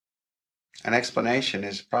An explanation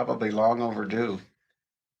is probably long overdue.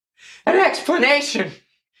 An explanation?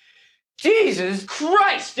 Jesus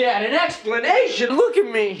Christ, Dad, an explanation? Look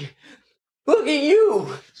at me. Look at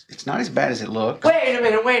you. It's not as bad as it looks. Wait a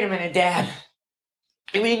minute, Dad.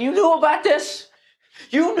 You mean you knew about this?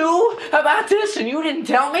 You knew about this and you didn't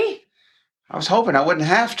tell me? I was hoping I wouldn't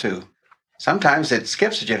have to. Sometimes it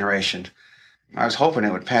skips a generation. I was hoping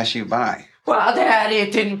it would pass you by. Well, Daddy,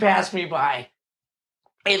 it didn't pass me by.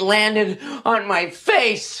 It landed on my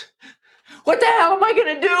face. What the hell am I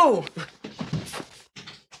gonna do?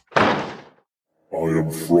 I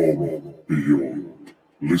am from beyond.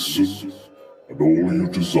 Listen, and all you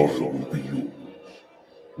desire will be yours.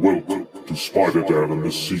 Welcome to Spider-Dan and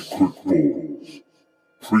the Secret Balls.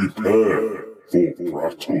 Prepare for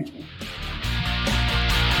battle.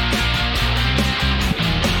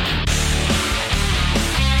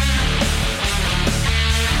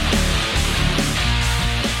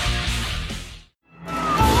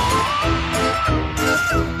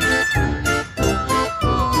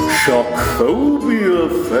 Shockphobia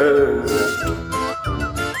Fest.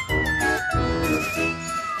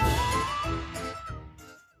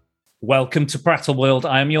 Welcome to Prattle World.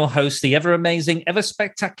 I am your host, the ever-amazing,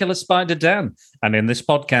 ever-spectacular Spider-Dan. And in this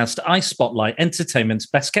podcast, I spotlight entertainment's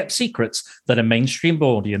best-kept secrets that a mainstream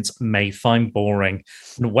audience may find boring.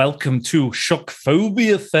 And welcome to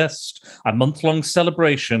Shockphobia Fest, a month-long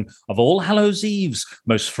celebration of All Hallows Eve's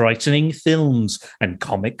most frightening films and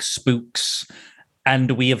comic spooks.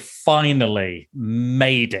 And we have finally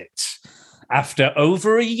made it. After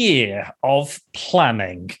over a year of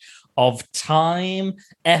planning, of time,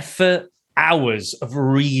 effort, hours of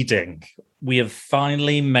reading, we have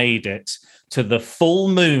finally made it to the full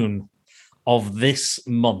moon of this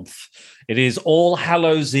month. It is All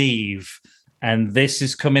Hallows Eve, and this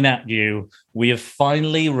is coming at you. We have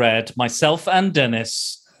finally read, myself and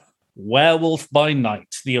Dennis, Werewolf by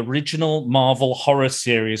Night, the original Marvel horror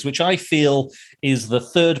series, which I feel is the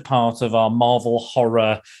third part of our Marvel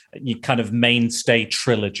horror kind of mainstay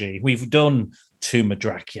trilogy. We've done Tomb of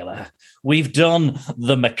Dracula, we've done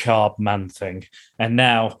the Macabre Man Thing, and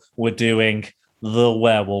now we're doing the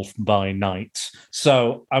Werewolf by Night.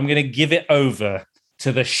 So I'm going to give it over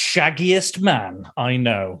to the shaggiest man I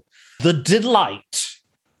know, the delight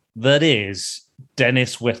that is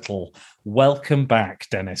Dennis Whittle. Welcome back,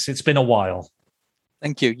 Dennis. It's been a while.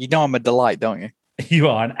 Thank you. You know I'm a delight, don't you? You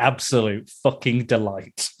are an absolute fucking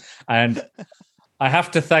delight. And I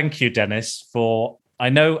have to thank you, Dennis, for I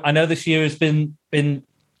know this year has been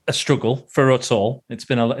a struggle for us all. It's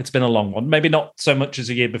been a long one. Maybe not so much as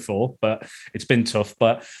a year before, but it's been tough.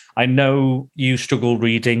 But I know you struggle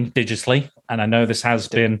reading digitally, and I know this has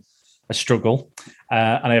been a struggle.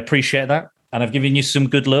 And I appreciate that. And I've given you some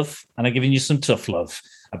good love, and I've given you some tough love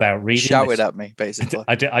about reading. Shouted at me, basically.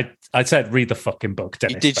 I did. I said, read the fucking book,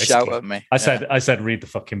 Dennis. You did basically. shout at me. I said, read the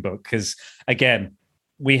fucking book, because again,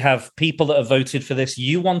 we have people that have voted for this.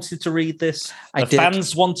 You wanted to read this. The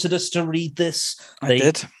fans wanted us to read this. I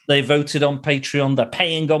did. They voted on Patreon. They're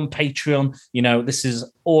paying on Patreon. You know, this is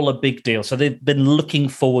all a big deal. So they've been looking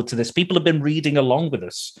forward to this. People have been reading along with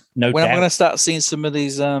us. No when doubt. I'm going to start seeing some of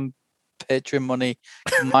these Patreon money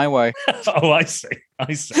my way. Oh, I see.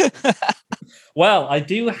 Well, I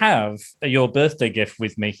do have your birthday gift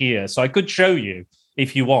with me here, so I could show you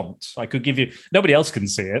if you want. I could give you. Nobody else can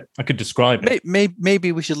see it. I could describe it.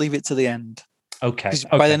 Maybe we should leave it to the end. Okay.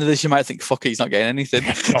 By the end of this, you might think, "Fuck it, he's not getting anything."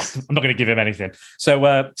 No, I'm not going to give him anything.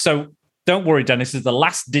 So don't worry, Dennis. This is the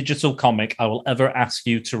last digital comic I will ever ask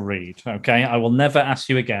you to read. Okay, I will never ask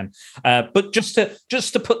you again. But just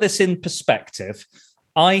to put this in perspective,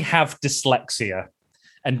 I have dyslexia.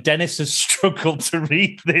 And Dennis has struggled to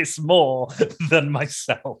read this more than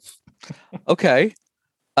myself. Okay.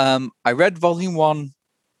 I read volume 1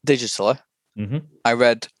 digitally. Mm-hmm. I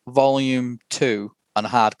read volume 2 on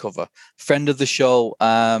hardcover. Friend of the show,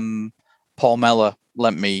 Paul Meller,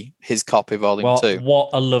 lent me his copy, volume 2.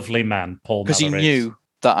 What a lovely man Paul Meller is. Because he knew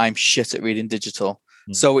that I'm shit at reading digital.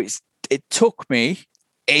 Mm. So it took me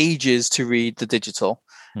ages to read the digital.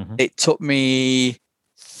 Mm-hmm. It took me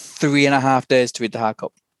 3.5 days to read the hard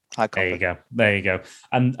copy. There you go.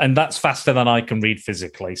 And that's faster than I can read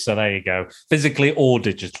physically. So there you go. Physically or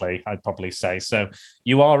digitally, I'd probably say. So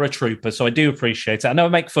you are a trooper. So I do appreciate it. I know I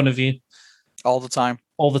make fun of you. All the time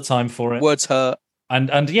for it. Words hurt.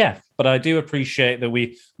 And yeah, but I do appreciate that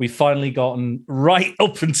we finally gotten right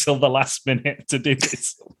up until the last minute to do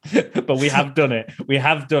this. But we have done it.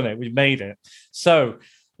 We've made it. So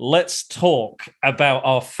let's talk about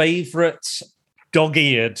our favorite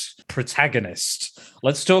dog-eared protagonist.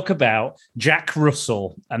 Let's talk about Jack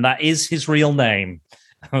Russell, and that is his real name.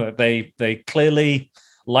 They clearly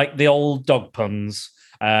like the old dog puns.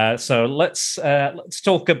 So let's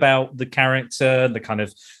talk about the character, the kind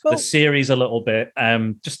of the series a little bit.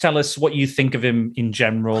 Just tell us what you think of him in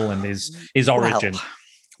general and his origin.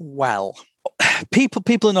 Well, people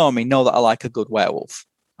who know me know that I like a good werewolf.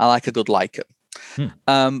 I like a good Lycan.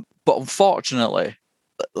 But unfortunately,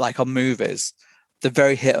 like on movies, they're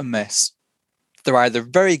very hit and miss. They're either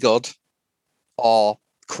very good or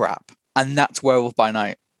crap, and that's Werewolf by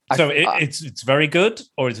Night. So it's very good,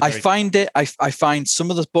 or is it? I find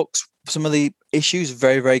some of the books, some of the issues,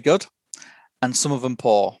 very, very good, and some of them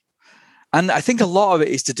poor. And I think a lot of it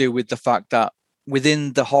is to do with the fact that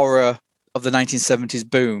within the horror of the 1970s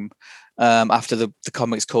boom, after the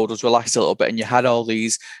comics code was relaxed a little bit, and you had all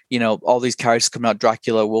these characters coming out: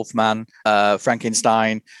 Dracula, Wolfman,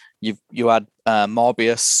 Frankenstein. You had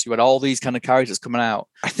Morbius. You had all these kind of characters coming out.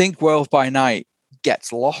 I think Werewolf by Night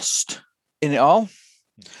gets lost in it all.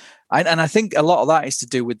 And I think a lot of that is to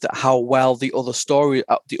do with how well the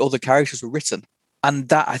other characters were written, and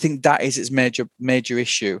that I think that is its major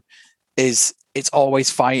issue. Is it's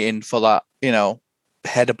always fighting for that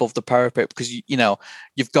head above the parapet, because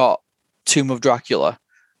you've got Tomb of Dracula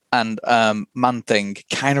and Man-Thing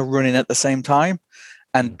kind of running at the same time,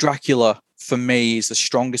 and Dracula for me is the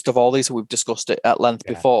strongest of all these. So we've discussed it at length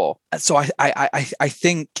before, and so I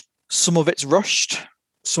think some of it's rushed.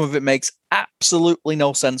 Some of it makes absolutely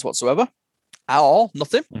no sense whatsoever at all.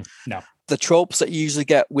 Nothing. No. The tropes that you usually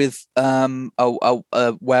get with a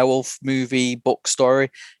werewolf movie, book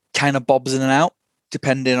story kind of bobs in and out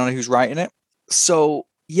depending on who's writing it. So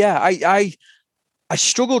yeah, I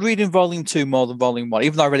struggled reading Volume 2 more than Volume 1,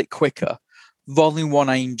 even though I read it quicker. Volume 1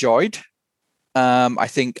 I enjoyed. I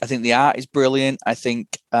think the art is brilliant. I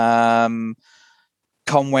think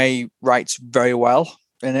Conway writes very well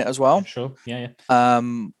in it as well. Sure. Yeah.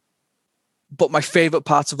 But my favorite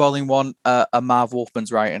parts of Volume 1 are Marv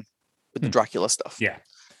Wolfman's writing with the Dracula stuff. Yeah.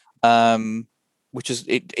 Which is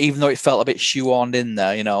it, even though it felt a bit shoehorned in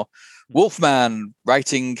there, Wolfman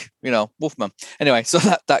writing, Wolfman. Anyway, so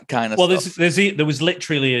that kind of stuff. There was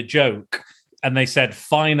literally a joke, and they said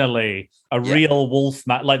finally a real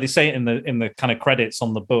Wolfman, like they say it in the kind of credits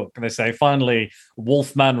on the book. They say finally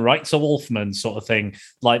Wolfman writes a Wolfman sort of thing.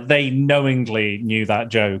 Like they knowingly knew that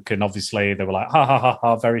joke, and obviously they were like, ha ha ha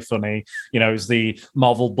ha, very funny. It was the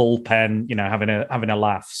Marvel bullpen, having a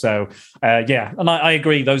laugh. So and I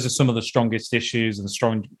agree. Those are some of the strongest issues and the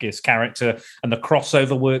strongest character, and the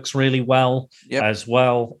crossover works really well as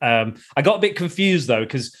well. I got a bit confused though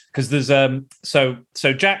because there's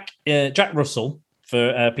so Jack Russell.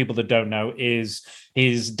 For people that don't know, is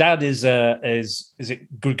his dad is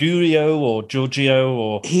it Gregorio or Giorgio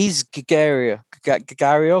or he's Gregorio.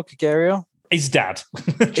 His dad,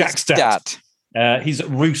 Jack's dad. He's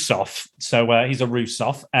Rusov, so he's a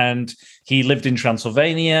Rusov, and he lived in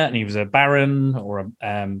Transylvania, and he was a baron, or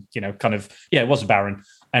it was a baron,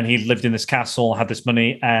 and he lived in this castle, had this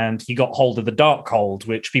money, and he got hold of the Darkhold,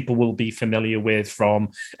 which people will be familiar with from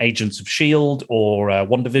Agents of S.H.I.E.L.D. or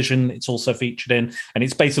WandaVision. It's also featured in, and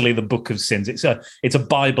it's basically the Book of Sins. It's a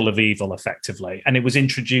Bible of evil, effectively, and it was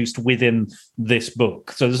introduced within this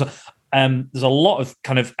book. So there's a lot of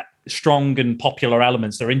kind of strong and popular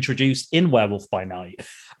elements that are introduced in Werewolf by Night,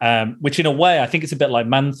 which in a way I think it's a bit like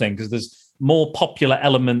Man-Thing, because there's more popular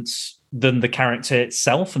elements than the character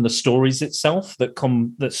itself and the stories itself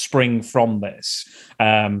that spring from this.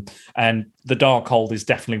 And the Darkhold is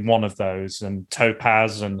definitely one of those, and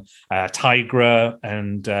Topaz and Tigra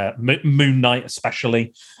and Moon Knight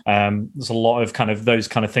especially. There's a lot of kind of those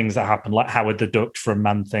kind of things that happen, like Howard the Duck from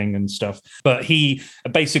Man-Thing and stuff. But he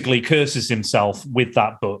basically curses himself with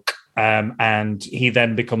that book. And he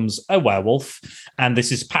then becomes a werewolf, and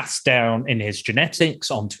this is passed down in his genetics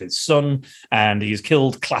onto his son, and he's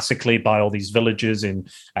killed classically by all these villagers in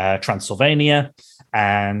Transylvania,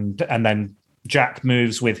 and then Jack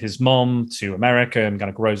moves with his mom to America and kind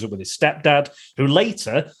of grows up with his stepdad, who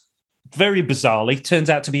later, very bizarrely, turns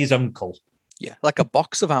out to be his uncle. Yeah, like a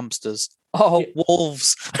box of hamsters. Oh, yeah.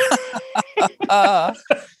 Wolves.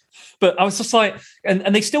 But I was just like,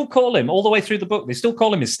 and they still call him all the way through the book. They still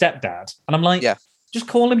call him his stepdad, and I'm like, just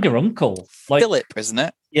call him your uncle, like Philip, isn't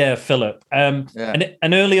it? Yeah, Philip. And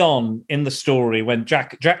early on in the story, when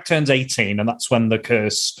Jack turns 18, and that's when the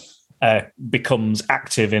curse becomes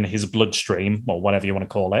active in his bloodstream, or whatever you want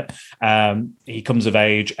to call it. He comes of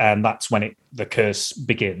age, and that's when the curse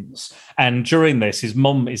begins. And during this, his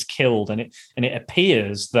mum is killed, and it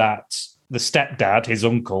appears that the stepdad, his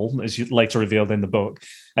uncle, as you later revealed in the book,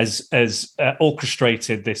 has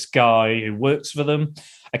orchestrated this guy who works for them.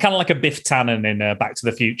 Kind of like a Biff Tannen in Back to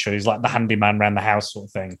the Future. He's like the handyman around the house sort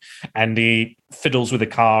of thing. And he fiddles with a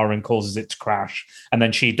car and causes it to crash. And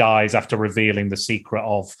then she dies after revealing the secret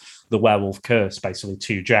of the werewolf curse, basically,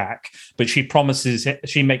 to Jack. But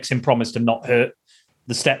she makes him promise to not hurt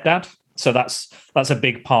the stepdad. So that's a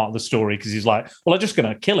big part of the story, because he's like, well, I'm just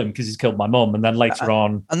going to kill him because he's killed my mum. And then later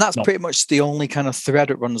on... And that's pretty much the only kind of thread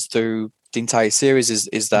that runs through the entire series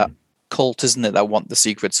is that cult, isn't it, that want the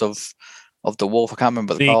secrets of the wolf. I can't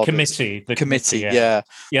remember the committee. The committee, yeah.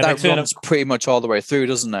 That runs pretty much all the way through,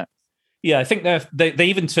 doesn't it? Yeah, I think they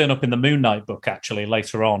even turn up in the Moon Knight book, actually,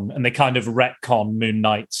 later on, and they kind of retcon Moon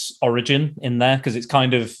Knight's origin in there, because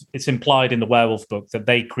it's implied in the werewolf book that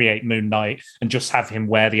they create Moon Knight and just have him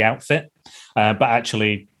wear the outfit. But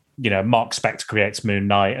actually, Mark Spector creates Moon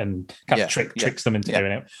Knight and kind of tricks them into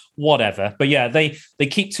doing it. Whatever. But yeah, they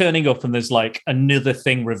keep turning up, and there's like another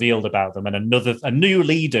thing revealed about them, and a new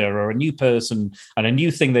leader or a new person and a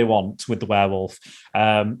new thing they want with the werewolf.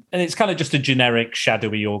 And it's kind of just a generic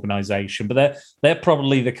shadowy organization, but they're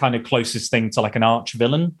probably the kind of closest thing to like an arch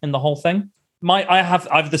villain in the whole thing. I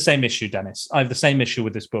have the same issue, Dennis. I have the same issue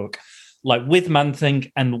with this book. Like with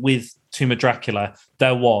Man-Thing and with Tomb of Dracula,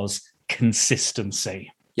 there was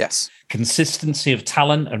consistency. Yes. Consistency of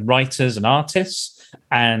talent and writers and artists,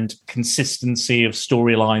 and consistency of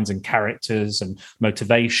storylines and characters and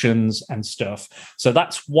motivations and stuff. So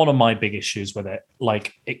that's one of my big issues with it.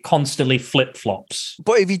 Like, it constantly flip-flops.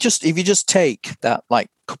 But if you just take that like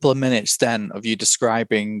couple of minutes then of you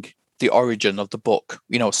describing the origin of the book,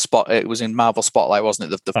 it was in Marvel Spotlight,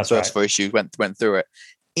 wasn't it? The first 4 issues went through it.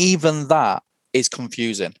 Even that is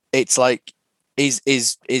confusing. It's like, is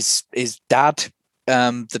dad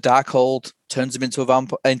the Darkhold turns him into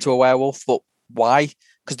a werewolf, but why?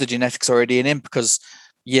 Because the genetics are already in him. Because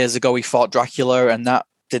years ago he fought Dracula, and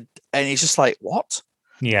it's just like, what?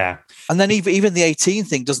 Yeah. And then even the 18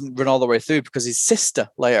 thing doesn't run all the way through, because his sister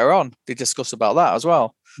later on, they discuss about that as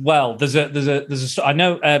well. Well, there's a I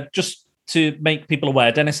know, just to make people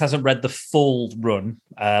aware, Dennis hasn't read the full run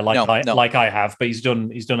like I have, but he's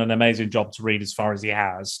done an amazing job to read as far as he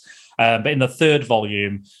has. But in the 3rd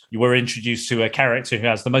volume, you were introduced to a character who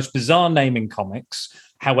has the most bizarre name in comics.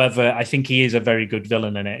 However, I think he is a very good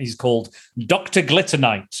villain in it. He's called Dr.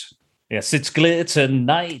 Glitternight. Yes, it's Glitter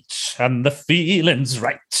Night and the feeling's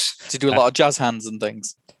right. Does he do a lot of jazz hands and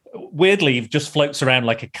things? Weirdly, he just floats around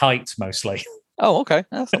like a kite mostly. Oh, okay.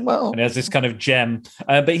 Well, and he has this kind of gem,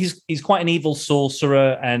 but he's quite an evil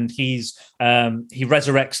sorcerer, and he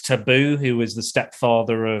resurrects Taboo, who is the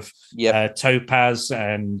stepfather of Topaz,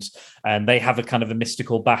 and they have a kind of a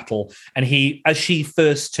mystical battle. And as she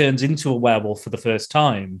first turns into a werewolf for the first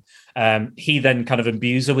time, he then kind of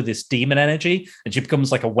imbues her with this demon energy, and she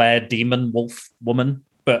becomes like a were-demon wolf woman.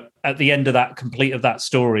 But at the end of the completion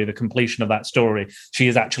of that story, she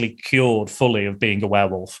is actually cured fully of being a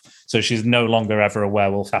werewolf. So she's no longer ever a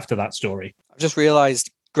werewolf after that story. I've just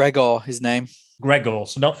realised Gregor, his name. Gregor,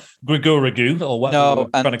 so not Grigorigu, or what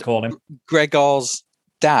we're trying to call him. Gregor's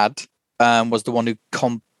dad was the one who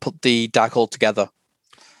put the Darkhold together.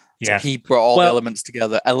 Yeah. So he brought all the elements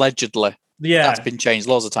together, allegedly. Yeah. That's been changed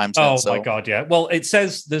loads of times. My God, yeah. Well, it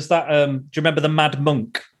says there's that, do you remember the Mad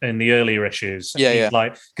Monk in the earlier issues? Yeah.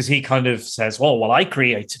 Like, because he kind of says, well, I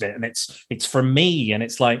created it, and it's from me. And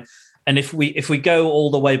it's like, and if we go all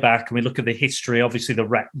the way back and we look at the history, obviously the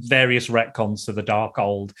various retcons to the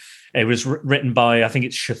Darkhold, it was written by, I think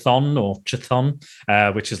it's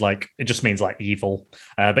Chthon, which is like, it just means like evil.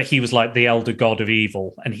 But he was like the elder god of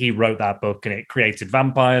evil, and he wrote that book, and it created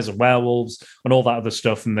vampires and werewolves and all that other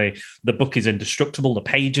stuff. And the book is indestructible. The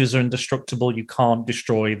pages are indestructible. You can't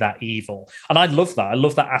destroy that evil. And I love that. I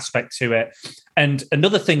love that aspect to it. And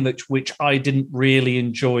another thing which I didn't really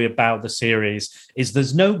enjoy about the series is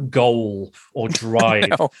there's no goal or drive.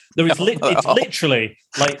 It's literally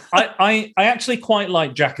like, I actually quite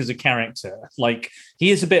like Jack as a character. Like,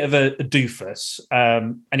 he is a bit of a doofus,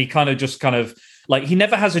 and he kind of like, he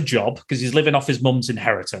never has a job because he's living off his mum's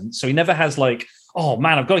inheritance. So he never has like, oh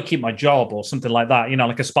man, I've got to keep my job or something like that,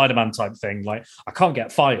 like a Spider-Man type thing. Like, I can't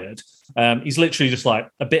get fired. He's literally just like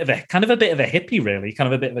a bit of a hippie, really, kind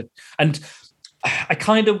of a bit of a, and I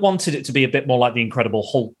kind of wanted it to be a bit more like the Incredible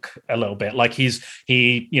Hulk a little bit. Like he's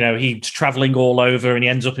traveling all over, and he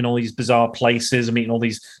ends up in all these bizarre places and meeting all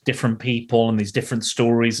these different people and these different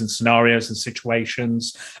stories and scenarios and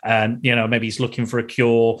situations. And, maybe he's looking for a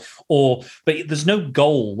cure, but there's no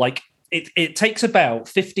goal. Like it takes about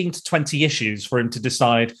 15 to 20 issues for him to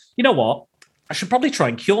decide, you know what, I should probably try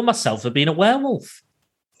and cure myself of being a werewolf.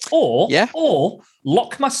 or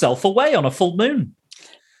lock myself away on a full moon.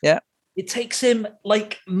 Yeah. It takes him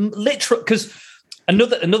like literally, because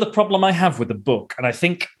another problem I have with the book, and I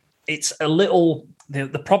think it's a little,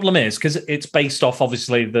 the problem is because it's based off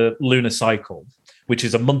obviously the lunar cycle, which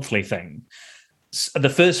is a monthly thing. The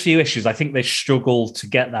first few issues, I think they struggle to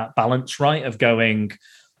get that balance right of going,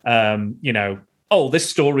 this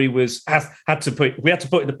story we had to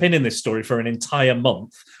put the pin in this story for an entire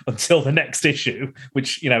month until the next issue,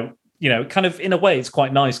 which, kind of in a way it's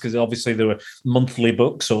quite nice because obviously there were monthly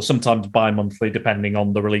books or sometimes bi-monthly depending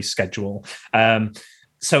on the release schedule.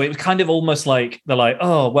 So it was kind of almost like they're like,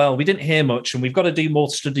 oh, well, we didn't hear much and we've got to do more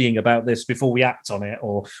studying about this before we act on it,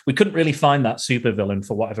 or we couldn't really find that supervillain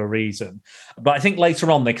for whatever reason. But I think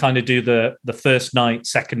later on they kind of do the first night,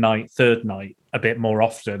 second night, third night a bit more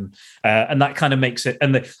often, and that kind of makes it.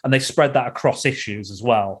 And they spread that across issues as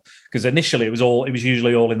well, because initially it was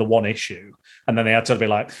usually all in the one issue, and then they had to be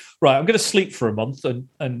like, right, I'm going to sleep for a month and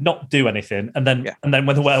not do anything, and then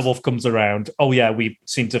when the werewolf comes around, oh yeah, we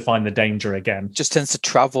seem to find the danger again. Just tends to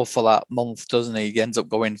travel for that month, doesn't he? He ends up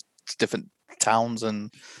going to different towns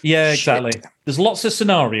and exactly. Shit. There's lots of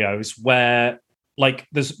scenarios where, like,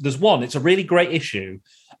 there's one. It's a really great issue.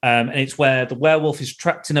 And it's where the werewolf is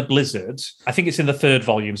trapped in a blizzard. I think it's in the third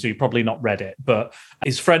volume, so you've probably not read it. But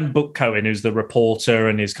his friend Buck Cohen, who's the reporter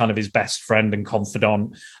and is kind of his best friend and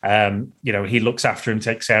confidant, he looks after him,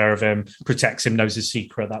 takes care of him, protects him, knows his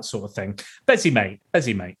secret, that sort of thing. Busy mate.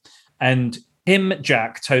 And him,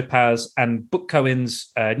 Jack, Topaz, and Buck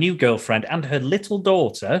Cohen's new girlfriend and her little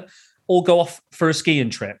daughter all go off for a skiing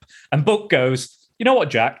trip. And Buck goes, you know what,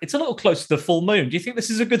 Jack? It's a little close to the full moon. Do you think this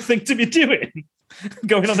is a good thing to be doing?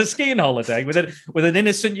 Going on a skiing holiday with an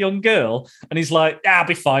innocent young girl? And he's like, I'll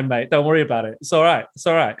be fine, mate. Don't worry about it. It's all right.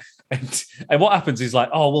 And what happens is like,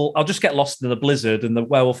 oh, well, I'll just get lost in the blizzard and the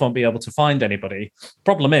werewolf won't be able to find anybody.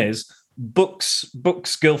 Problem is, Buck's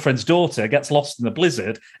girlfriend's daughter gets lost in the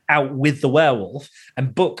blizzard out with the werewolf,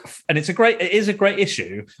 and it is a great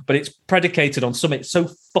issue, but it's predicated on something so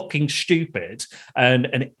fucking stupid and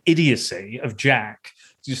an idiocy of Jack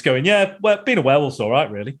just going, yeah, well, being a werewolf's all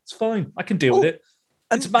right, really. It's fine. I can deal with it.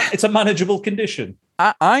 It's a manageable condition.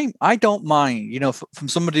 I don't mind, from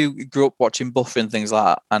somebody who grew up watching Buffy and things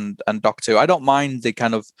like that, and Doctor Who, I don't mind the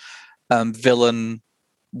kind of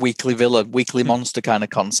weekly monster kind of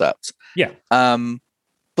concept. Yeah.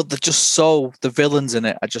 But the villains in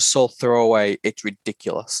it are just so throwaway, it's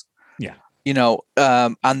ridiculous. Yeah.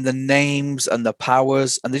 And the names and the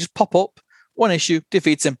powers, and they just pop up, one issue,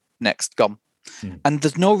 defeats him, next, gone. And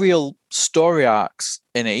there's no real story arcs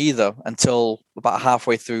in it either until about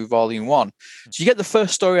halfway through volume 1. So you get the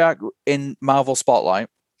first story arc in Marvel Spotlight,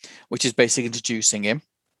 which is basically introducing him.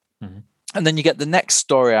 Mm-hmm. And then you get the next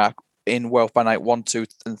story arc in Werewolf by Night 1, 2,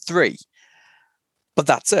 and 3. But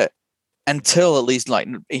that's it. Until at least like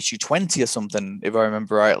issue 20 or something, if I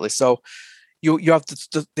remember rightly. So you have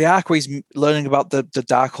the arc where he's learning about the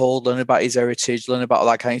Darkhold, learning about his heritage, learning about all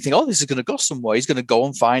that kind of thing. Oh, this is going to go somewhere. He's going to go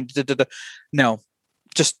and find. No,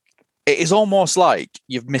 just it is almost like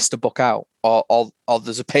you've missed a book out, or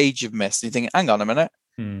there's a page you've missed. And you think, hang on a minute,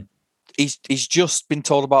 he's just been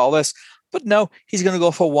told about all this, but no, he's going to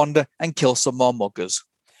go for a wander and kill some more muggers.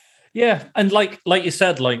 Yeah, and like you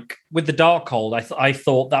said, like with the Darkhold, I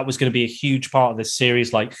thought that was going to be a huge part of this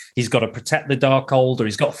series. Like he's got to protect the Darkhold, or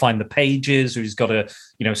he's got to find the pages, or he's got to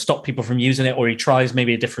stop people from using it, or he tries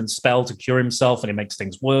maybe a different spell to cure himself, and it makes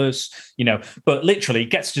things worse. But literally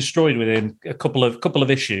gets destroyed within a couple of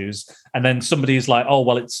issues, and then somebody's like, oh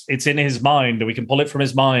well, it's in his mind, and we can pull it from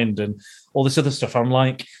his mind, and all this other stuff. I'm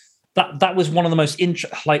like. That was one of the most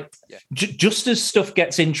just as stuff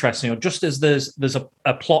gets interesting, or just as there's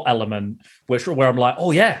a plot element where I'm like,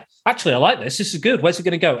 oh yeah, actually I like this. This is good. Where's it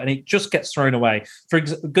going to go? And it just gets thrown away. A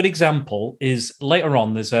good example is later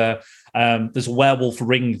on. There's a werewolf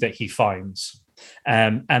ring that he finds.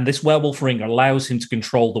 And this werewolf ring allows him to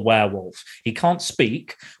control the werewolf. He can't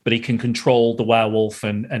speak, but he can control the werewolf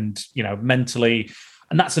and mentally.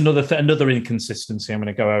 And that's another inconsistency I'm going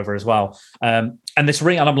to go over as well. And this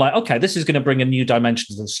ring, and I'm like, okay, this is going to bring a new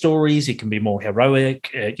dimension to the stories. He can be more heroic.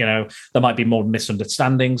 There might be more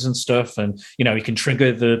misunderstandings and stuff. And, he can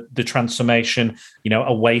trigger the transformation,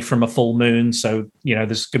 away from a full moon. So,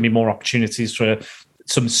 there's going to be more opportunities for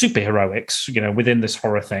some superheroics, within this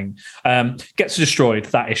horror thing. Gets destroyed,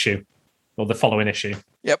 that issue, or the following issue.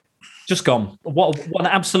 Yep. Just gone. What an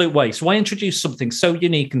absolute waste. Why introduce something so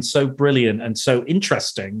unique and so brilliant and so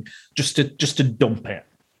interesting just to dump it?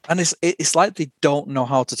 And it's like they don't know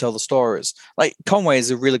how to tell the stories. Like Conway is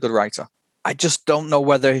a really good writer. I just don't know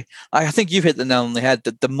I think you've hit the nail on the head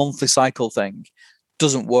that the monthly cycle thing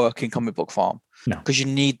doesn't work in comic book form. No. because you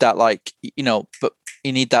need that, like, but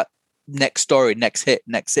you need that next story, next hit,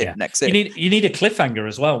 next hit, Yeah. next hit. You need a cliffhanger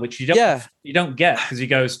as well, which you don't get, because he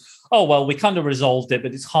goes, oh well, we kind of resolved it,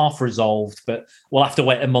 but it's half resolved, but we'll have to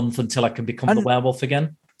wait a month until I can become the werewolf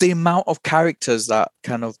again. The amount of characters that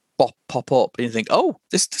kind of pop up and you think, oh,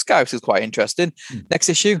 this guy is quite interesting. Next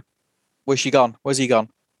issue, where's she gone? Where's he gone?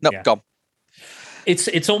 Nope, gone.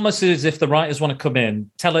 It's almost as if the writers want to come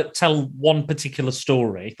in, tell one particular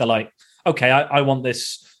story. They're like, okay, I want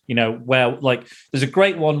this, where, like, there's a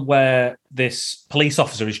great one where this police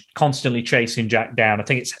officer is constantly chasing Jack down. I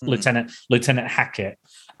think it's Lieutenant Hackett,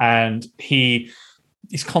 and he's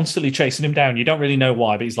constantly chasing him down. You don't really know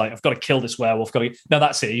why, but he's like, I've got to kill this werewolf. No,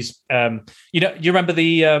 that's it. He's, you remember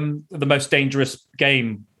the Most Dangerous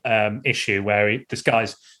Game issue where this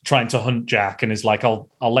guy's trying to hunt Jack and is like, I'll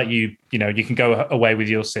let you, you can go away with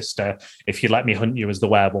your sister if you let me hunt you as the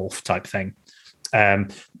werewolf type thing.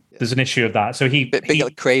 There's an issue of that. So he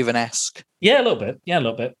like Craven-esque. Yeah, a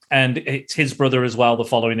little bit. And it's his brother as well. The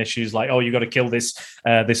following issues, like, oh, you got to kill this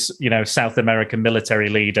South American military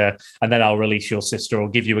leader, and then I'll release your sister or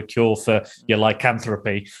give you a cure for your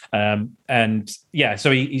lycanthropy. So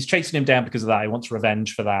he's chasing him down because of that. He wants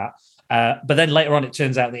revenge for that. But then later on, it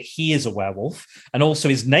turns out that he is a werewolf, and also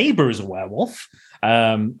his neighbor is a werewolf.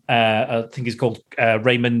 I think he's called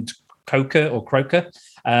Raymond Croker.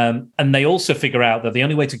 And they also figure out that the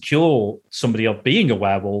only way to cure somebody of being a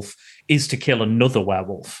werewolf is to kill another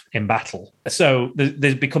werewolf in battle. So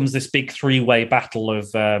there becomes this big three-way battle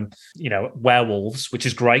of, werewolves, which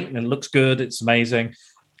is great, and it looks good. It's amazing.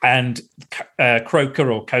 And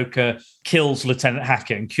Coker kills Lieutenant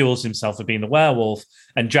Hackett and cures himself of being the werewolf.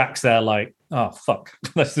 And Jack's there like, oh, fuck,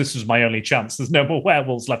 this was my only chance. There's no more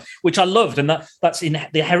werewolves left, which I loved. And that's in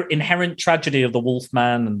the inherent tragedy of the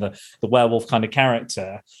Wolfman and the werewolf kind of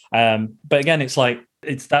character. But again, it's like,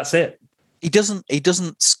 that's it. He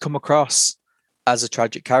doesn't come across as a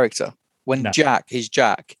tragic character. When Jack is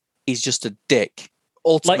Jack, he's just a dick.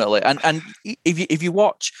 Ultimately, and if you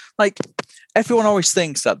watch, like, everyone always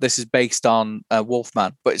thinks that this is based on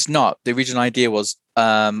Wolfman, but it's not. The original idea was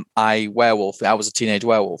I was a teenage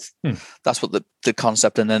werewolf. That's what the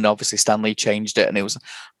concept, and then obviously Stan Lee changed it, and it was.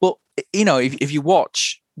 But if you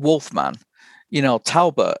watch Wolfman,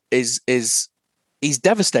 Talbot is he's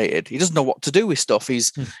devastated. He doesn't know what to do with stuff.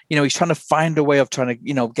 He's he's trying to find a way of trying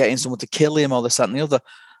to getting someone to kill him or this, that, and the other.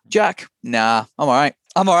 Jack, nah, I'm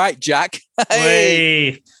all right, Jack.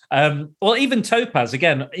 Hey. Well, even Topaz,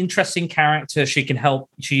 again, interesting character. She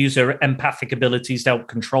use her empathic abilities to help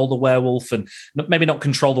control the werewolf, and maybe not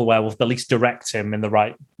control the werewolf, but at least direct him in the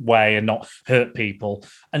right way and not hurt people.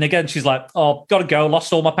 And again, she's like, oh, gotta go,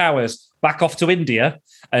 lost all my powers, back off to India.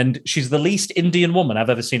 And she's the least Indian woman I've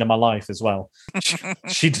ever seen in my life as well.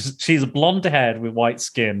 She's blonde haired with white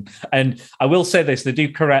skin. And I will say this, they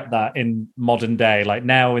do correct that in modern day. Like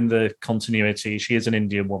now in the continuity, she is an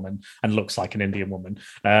Indian woman and looks like an Indian woman.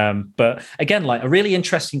 But again, like a really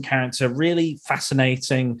interesting character, really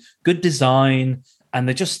fascinating, good design. And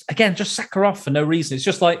they just sack her off for no reason. It's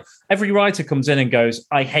just like every writer comes in and goes,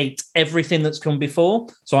 I hate everything that's come before,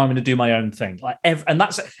 so I'm going to do my own thing. Like, and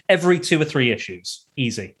that's every 2 or 3 issues.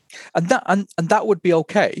 Easy. And that would be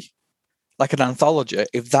okay, like an anthology,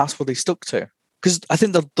 if that's what they stuck to. Because I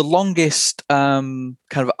think the longest kind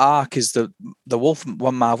of arc is the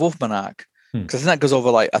Marv Wolfman arc. Because I think that goes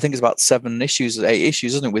over, like, I think it's about 7 issues, 8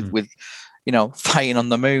 issues, isn't it? With fighting on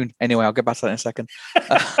the moon. Anyway, I'll get back to that in a second.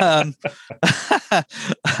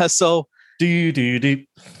 So do.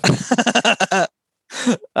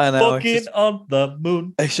 I know. Walking on the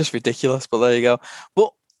moon. It's just ridiculous, but there you go.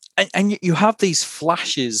 But and you have these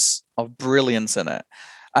flashes of brilliance in it,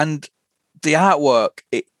 and the artwork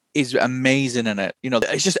is amazing in it.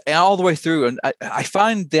 It's just all the way through, and I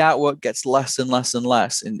find the artwork gets less and less and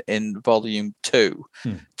less in volume 2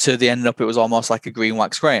 to the end up. It was almost like a green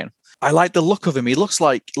wax crayon. I like the look of him. He looks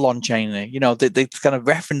like Lon Chaney. They kind of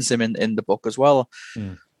reference him in the book as well.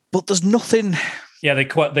 But there's nothing. Yeah, they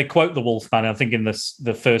quote the Wolfman. I think in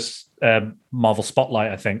the first Marvel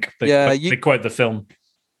Spotlight. I think they quote the film.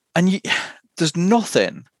 And there's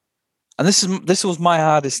nothing. And this was my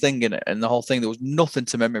hardest thing in it, and the whole thing. There was nothing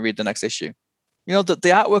to make me read the next issue. The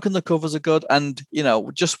artwork and the covers are good, and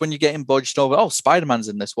just when you're getting budged over, oh, Spider-Man's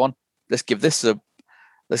in this one. Let's give this a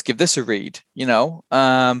let's give this a read.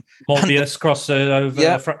 Morbius crosses over.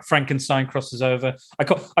 Yeah. Frankenstein crosses over.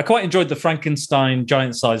 I quite enjoyed the Frankenstein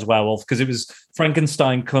giant-sized werewolf because it was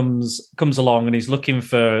Frankenstein comes along and he's looking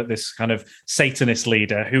for this kind of Satanist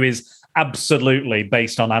leader who is absolutely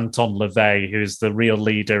based on Anton LaVey, who is the real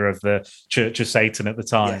leader of the Church of Satan at the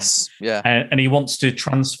time. Yes, yeah. And he wants to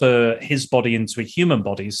transfer his body into a human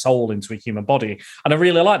body, his soul into a human body. And I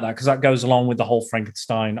really like that because that goes along with the whole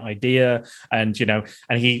Frankenstein idea. And,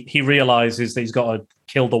 and he realizes that he's got to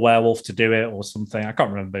kill the werewolf to do it or something. I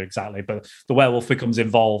can't remember exactly, but the werewolf becomes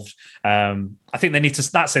involved. I think they need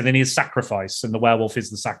a sacrifice, and the werewolf is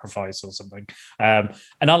the sacrifice or something. And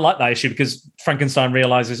I like that issue because Frankenstein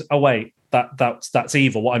realizes, oh wait, that's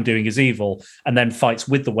evil. What I'm doing is evil, and then fights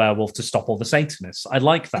with the werewolf to stop all the Satanists. I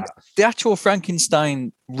like that. The actual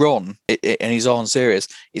Frankenstein run in his own series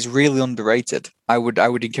is really underrated. I would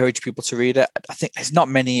encourage people to read it. I think there's not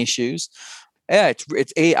many issues. Yeah,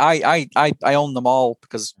 I own them all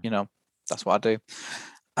because that's what I do,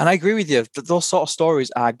 and I agree with you. Those sort of stories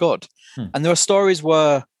are good, and there are stories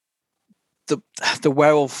where the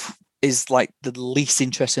werewolf is like the least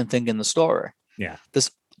interesting thing in the story. Yeah, there's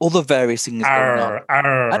other various things going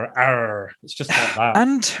on. It's just like that.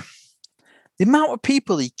 And the amount of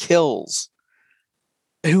people he kills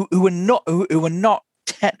who are not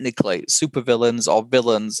technically supervillains or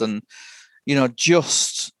villains, and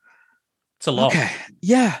just. It's a lot. Okay.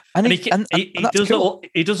 Yeah. And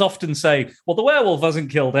he does often say, well, the werewolf hasn't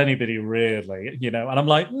killed anybody really, and I'm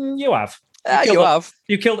like, you have.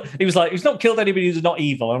 You killed. He was like, he's not killed anybody who's not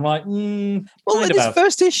evil. I'm like, well, in his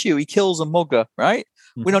first issue, he kills a mugger, right?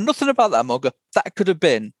 Mm-hmm. We know nothing about that mugger. That could have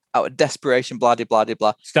been out of desperation, blah, blah, blah,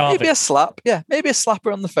 blah. Starving. Maybe a slap. Yeah. Maybe a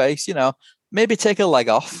slapper on the face, maybe take a leg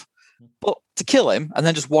off, but to kill him and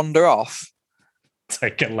then just wander off.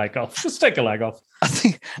 Take a leg off. Just take a leg off. I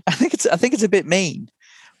think it's a bit mean,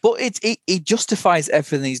 but he justifies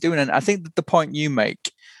everything he's doing, and I think that the point you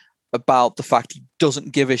make about the fact he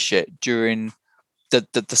doesn't give a shit during the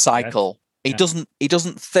cycle, he doesn't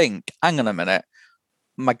think. Hang on a minute,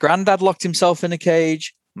 my granddad locked himself in a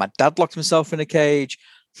cage. My dad locked himself in a cage.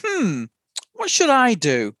 What should I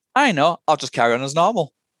do? I know. I'll just carry on as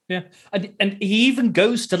normal. Yeah, and he even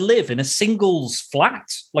goes to live in a singles flat.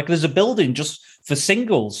 Like there's a building just for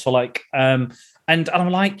singles for like and I'm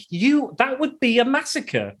like, that would be a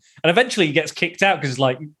massacre. And eventually he gets kicked out because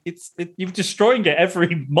like you're destroying it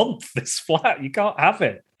every month, this flat. You can't have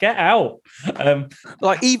it. Get out.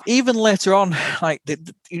 Like even later on, like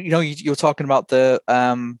you're talking about the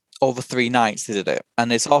over 3 nights they did it,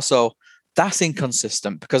 and it's also that's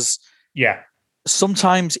inconsistent because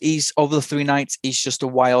sometimes he's over the 3 nights he's just a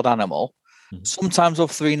wild animal. Mm-hmm. Sometimes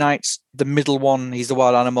over 3 nights, the middle one he's the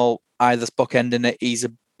wild animal. Either bookending it, he's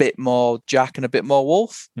a bit more Jack and a bit more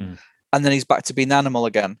Wolf, and then he's back to being animal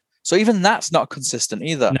again. So even that's not consistent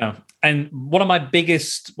either. No. And one of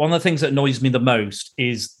the things that annoys me the most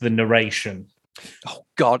is the narration. Oh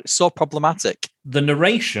God, it's so problematic. The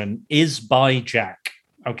narration is by Jack.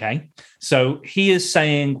 Okay. So he is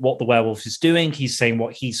saying what the werewolf is doing. He's saying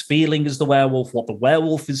what he's feeling as the werewolf, what the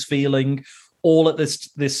werewolf is feeling, all at this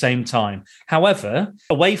same time. However,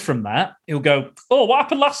 away from that, he'll go, oh, what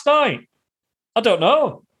happened last night? I don't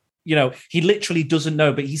know. He literally doesn't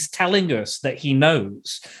know, but he's telling us that he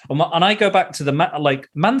knows. And I go back to the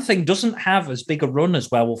Man-Thing doesn't have as big a run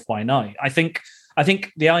as Werewolf by Night. I think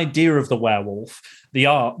the idea of the werewolf, the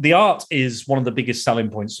art is one of the biggest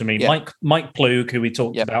selling points for me. Yeah. Mike Plug, who we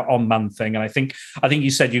talked about on Man-Thing, and I think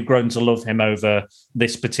you said you've grown to love him over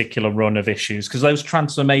this particular run of issues because those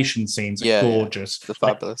transformation scenes are gorgeous. They're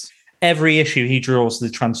fabulous. Every issue he draws the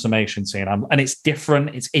transformation scene, and it's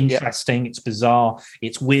different, it's interesting, it's bizarre,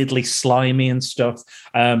 it's weirdly slimy and stuff.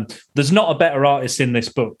 There's not a better artist in this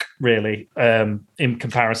book, really, in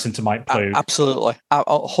comparison to Mike Plug. Absolutely,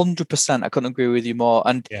 100%. I couldn't agree with you more.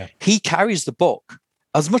 And he carries the book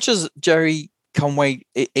as much as Jerry Conway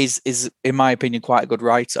is, in my opinion, quite a good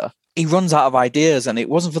writer. He runs out of ideas, and it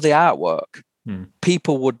wasn't for the artwork,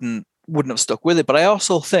 people wouldn't have stuck with it. But I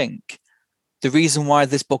also think the reason why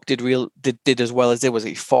this book did as well as it was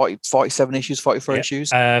 47 issues, 44 issues?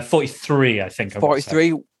 43, I think.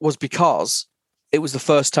 43 was because it was the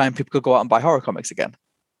first time people could go out and buy horror comics again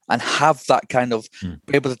and have that kind of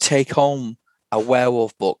be able to take home a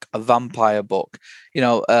werewolf book, a vampire book,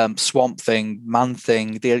 Swamp Thing,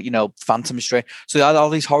 Man-Thing, Phantom Stray. So they had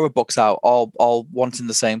all these horror books out, all wanting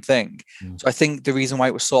the same thing. So I think the reason why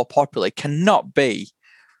it was so popular cannot be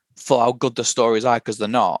for how good the stories are, because they're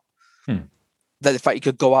not. that the fact you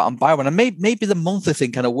could go out and buy one, and maybe the monthly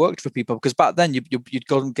thing kind of worked for people, because back then you'd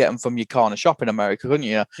go and get them from your corner shop in America, couldn't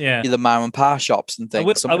you? Yeah, the mom and pa shops and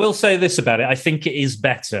things. I will say this about it. I think it is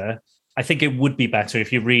better. I think it would be better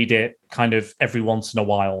if you read it kind of every once in a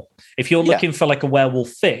while. If you're looking for like a werewolf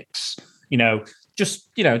fix,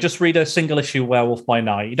 just read a single issue Werewolf by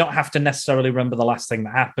Night. You don't have to necessarily remember the last thing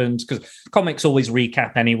that happened, because comics always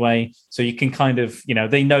recap anyway. So you can kind of,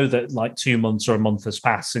 they know that like 2 months or a month has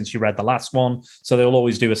passed since you read the last one. So they'll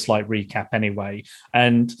always do a slight recap anyway.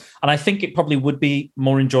 And I think it probably would be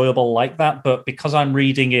more enjoyable like that. But because I'm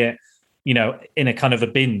reading it, in a kind of a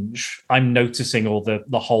binge, I'm noticing all the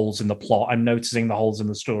holes in the plot. I'm noticing the holes in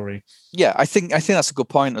the story. Yeah, I think that's a good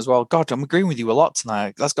point as well. God, I'm agreeing with you a lot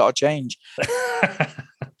tonight. That's got to change.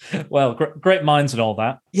 Well, great minds and all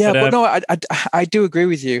that. Yeah, but no, I do agree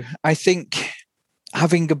with you. I think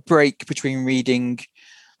having a break between reading,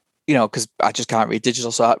 because I just can't read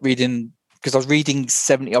digital, so because I was reading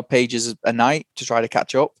 70 odd pages a night to try to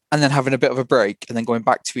catch up, and then having a bit of a break and then going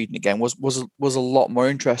back to reading again was a lot more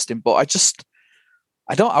interesting. But I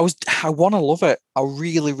want to love it. I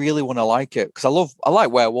really, really want to like it, because I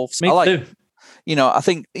like werewolves. Me too. I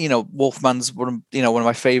think, Wolfman's one of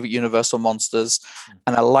my favorite Universal monsters,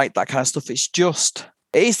 and I like that kind of stuff. It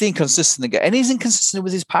is the inconsistent again, and he's inconsistent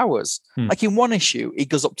with his powers. Like in one issue, he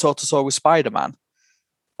goes up toe to toe with Spider-Man,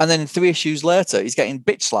 and then 3 issues later, he's getting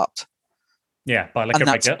bitch slapped. Yeah, by like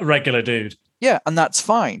a regular dude. Yeah, and that's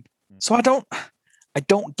fine. So I don't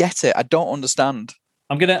get it. I don't understand.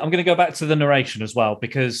 I'm gonna go back to the narration as well,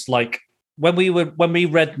 because like when we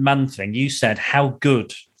read Man-Thing, you said how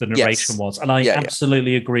good the narration was, and I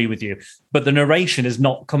absolutely agree with you. But the narration is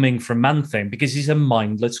not coming from Man-Thing, because he's a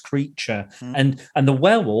mindless creature, and the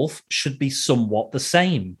werewolf should be somewhat the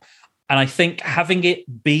same. And I think having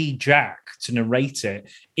it be Jack to narrate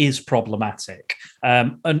it is problematic.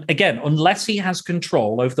 And again, unless he has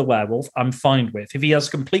control over the werewolf, I'm fine with. If he has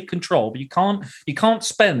complete control, but you can't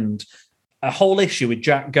spend a whole issue with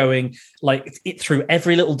Jack going like it through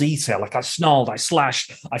every little detail. Like I snarled, I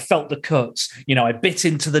slashed, I felt the cuts, I bit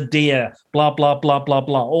into the deer, blah, blah, blah, blah,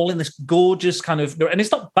 blah, all in this gorgeous kind of, and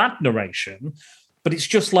it's not bad narration, but it's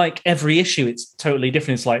just like every issue, it's totally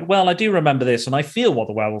different. It's like, well, I do remember this and I feel what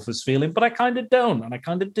the werewolf is feeling, but I kind of don't, and I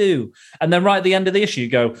kind of do. And then right at the end of the issue, you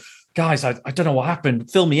go, guys, I don't know what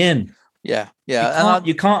happened. Fill me in. Yeah.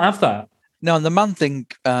 You can't have that. No, and the Man-Thing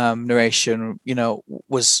narration,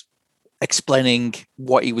 was explaining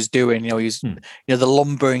what he was doing. He's, the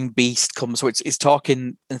lumbering beast comes, so it's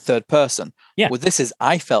talking in third person. Yeah. Well, this is,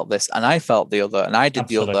 I felt this and I felt the other and I did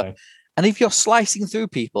the other. And if you're slicing through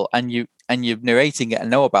people and you're narrating it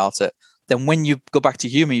and know about it, then when you go back to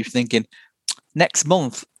humor, you're thinking, next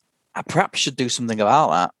month, I perhaps should do something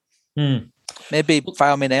about that. Maybe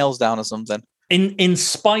file my nails down or something. In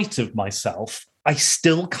spite of myself, I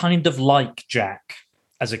still kind of like Jack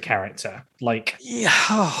as a character. Like,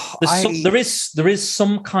 there is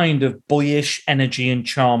some kind of boyish energy and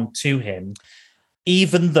charm to him,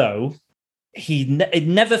 even though it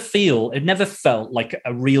never felt like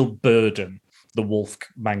a real burden. The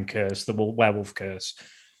Wolfman curse, the werewolf curse.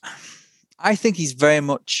 I think he's very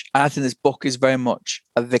much. I think this book is very much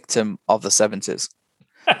a victim of the 70s,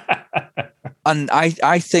 and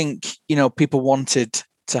I think people wanted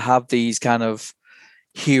to have these kind of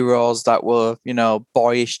heroes that were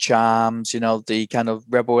boyish charms, the kind of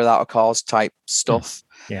rebel without a cause type stuff.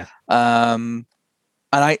 Yeah. And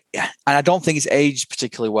I don't think it's aged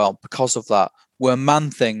particularly well because of that. Where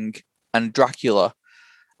Man-Thing and Dracula,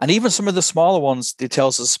 and even some of the smaller ones, the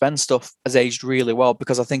Tales of Suspense stuff, has aged really well,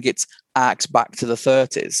 because I think it's arcs back to the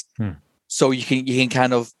 30s, so you can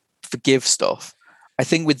kind of forgive stuff. I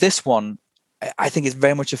think with this one, I think it's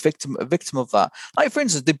very much a victim of that. Like, for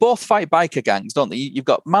instance, they both fight biker gangs, don't they? You've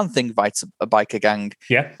got Man-Thing fights a biker gang,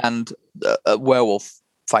 and a werewolf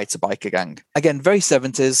fights a biker gang. Again, very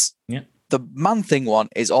 70s. Yeah. The Man-Thing one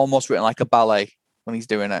is almost written like a ballet when he's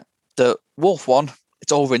doing it. The wolf one,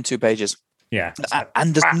 it's over in 2 pages. Yeah.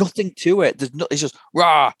 And there's nothing to it. It's just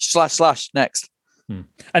rah, slash, next.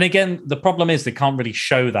 And again, the problem is they can't really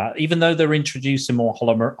show that, even though they're introducing more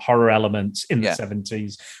horror elements in the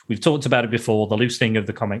 70s. We've talked about it before, the loosening of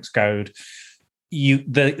the Comics Code.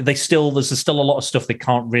 There's still a lot of stuff they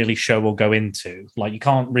can't really show or go into. Like, you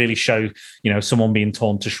can't really show, someone being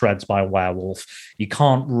torn to shreds by a werewolf. You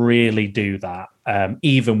can't really do that.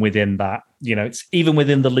 Even within that, it's even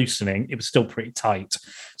within the loosening, it was still pretty tight.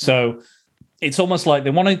 So it's almost like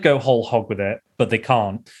they want to go whole hog with it, but they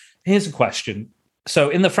can't. Here's a question. So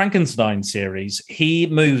in the Frankenstein series, he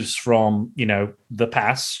moves from, the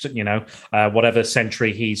past, whatever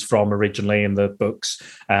century he's from originally in the books,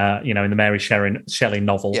 in the Mary Shelley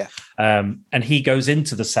novel. Yeah. And he goes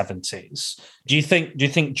into the 70s. Do you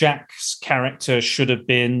think Jack's character should have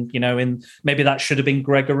been, maybe that should have been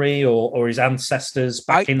Gregory or his ancestors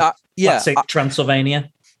back in classic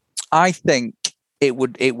Transylvania? I think it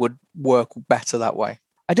would work better that way.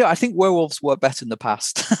 I think werewolves work better in the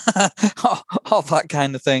past. Of that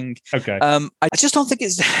kind of thing. Okay. I just don't think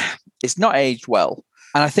it's not aged well.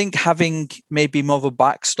 And I think having maybe more of a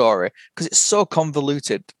backstory, because it's so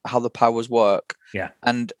convoluted how the powers work. Yeah.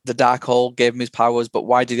 And the Dark Hole gave him his powers, but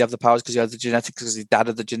why did he have the powers? Because he had the genetics, because his dad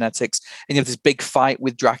had the genetics. And you have this big fight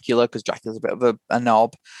with Dracula, because Dracula's a bit of a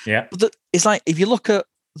knob. Yeah. But it's like, if you look at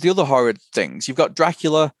the other horror things, you've got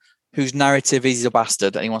Dracula, whose narrative is he's a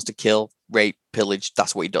bastard and he wants to kill, rape, pillage.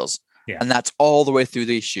 That's what he does. Yeah. And that's all the way through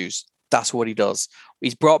the issues. That's what he does.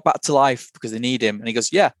 He's brought back to life because they need him. And he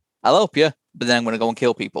goes, yeah, I'll help you, but then I'm going to go and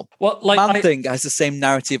kill people. Well, Man-Thing has the same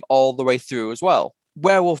narrative all the way through as well.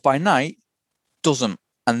 Werewolf by Night doesn't.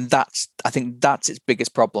 And I think that's its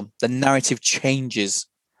biggest problem. The narrative changes.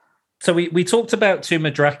 So we talked about Tomb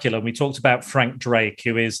of Dracula, and we talked about Frank Drake,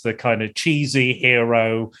 who is the kind of cheesy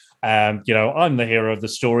hero. I'm the hero of the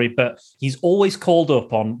story, but he's always called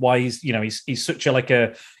up on why he's such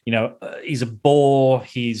he's a bore.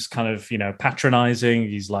 He's kind of, patronizing.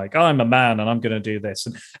 He's like, I'm a man and I'm going to do this.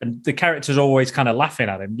 And the character's always kind of laughing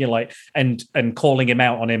at him, and calling him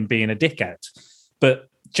out on him being a dickhead. But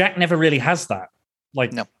Jack never really has that.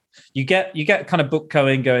 No. You get kind of book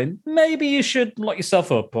going, maybe you should lock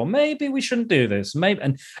yourself up, or maybe we shouldn't do this. Maybe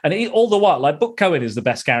and he, all the while, like Book Cohen is the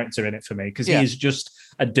best character in it for me, because he is just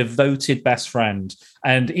a devoted best friend,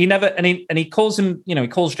 and he calls him, he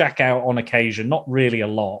calls Jack out on occasion, not really a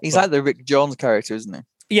lot. He's like the Rick Jones character, isn't he?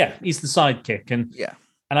 Yeah, he's the sidekick, and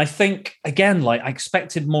I think again, I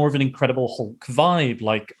expected more of an Incredible Hulk vibe,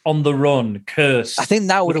 like on the run, cursed. I think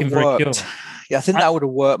that would have worked. Yeah, I think that would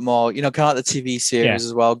have worked more, kind of like the TV series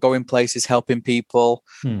as well, going places, helping people,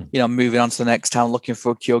 moving on to the next town, looking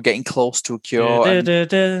for a cure, getting close to a cure.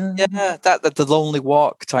 That the Lonely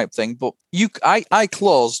Walk type thing. But I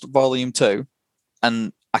closed Volume 2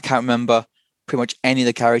 and I can't remember pretty much any of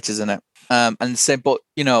the characters in it. And said, but,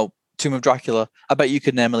 Tomb of Dracula, I bet you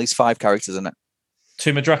could name at least 5 characters in it.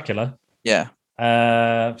 Tomb of Dracula? Yeah.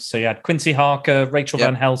 So you had Quincy Harker, Rachel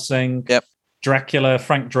Van Helsing, Dracula,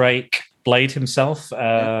 Frank Drake, Blade himself.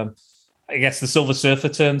 I guess the Silver Surfer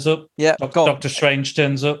turns up. Yeah. Doctor Strange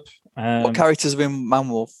turns up. What characters have been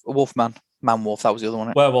Man-Wolf? Wolfman. Man-Wolf, that was the other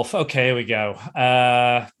one. Werewolf. Okay, here we go.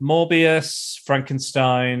 Morbius,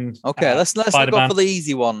 Frankenstein. Okay, let's not go for the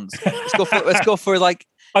easy ones. Let's go for like.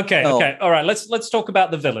 Okay. All right. Let's talk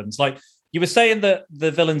about the villains. Like you were saying that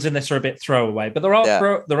the villains in this are a bit throwaway, but there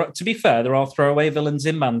are to be fair, there are throwaway villains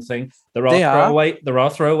in Man-Thing. There are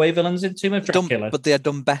throwaway villains in Tomb of Dracula, but they are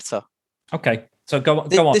done better. Okay, so go on.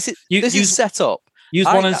 This is set up. Use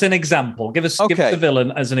one as an example. Give us the villain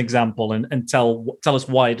as an example, and tell us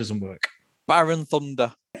why it doesn't work. Baron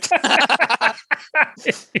Thunder.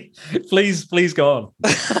 please go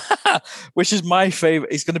on. Which is my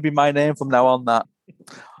favorite. It's going to be my name from now on. That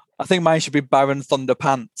I think mine should be Baron Thunder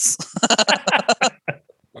Pants.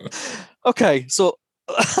 Okay, so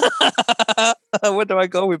where do I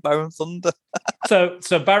go with Baron Thunder? So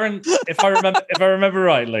Baron, if I remember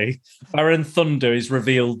rightly, Baron Thunder is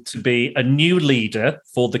revealed to be a new leader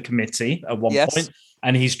for the committee at one point,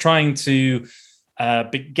 and he's trying to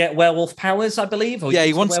get werewolf powers, I believe.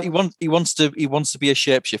 He wants to be a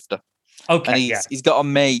shapeshifter. Okay, and he's got a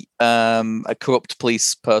mate, a corrupt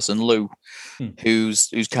police person, Lou,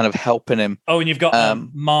 who's kind of helping him. Oh, and you've got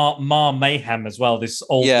Ma Mayhem as well, this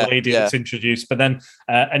old lady that's introduced. But then,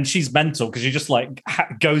 and she's mental because she just like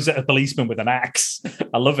goes at a policeman with an axe.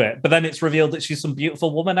 I love it. But then it's revealed that she's some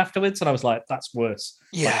beautiful woman afterwards, and I was like, that's worse.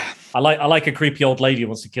 Yeah, like, I like a creepy old lady who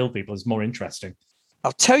wants to kill people. It's more interesting.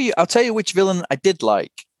 I'll tell you which villain I did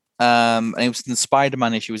like. And it was in the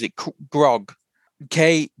Spider-Man issue. Was it Grog?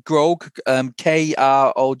 Grog, Krogg,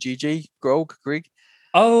 Grog, Grig.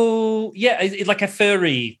 Oh, yeah, it's like a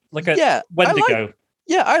furry, like a Wendigo.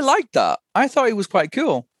 I liked that. I thought it was quite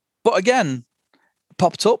cool. But again,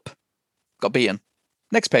 popped up, got beaten.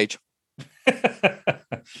 Next page.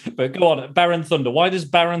 But go on, Baron Thunder. Why does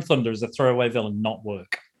Baron Thunder as a throwaway villain not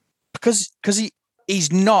work? Because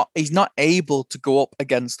he's not able to go up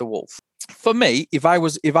against the wolf. For me, if I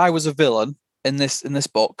was a villain in this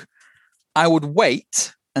book, I would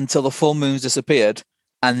wait until the full moon's disappeared,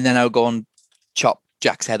 and then I would go and chop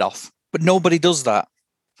Jack's head off. But nobody does that.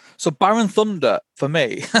 So Baron Thunder, for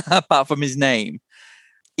me, apart from his name,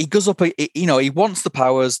 he goes up, he wants the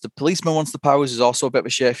powers. The policeman wants the powers. He's also a bit of a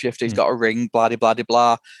shapeshifter. He's got a ring, blah, blah, blah,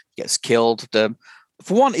 blah. Gets killed.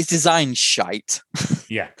 For one, his design's shite.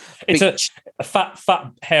 Yeah. It's a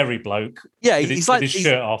fat, hairy bloke. Yeah, with his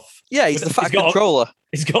shirt off. Yeah, he's the fat controller.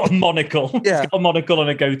 He's got a monocle. Yeah. He's got a monocle and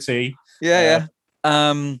a goatee. Yeah.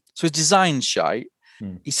 So his design's shite.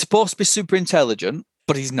 He's supposed to be super intelligent,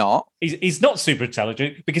 but he's not. He's not super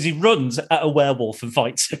intelligent because he runs at a werewolf and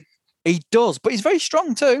fights him. He does, but he's very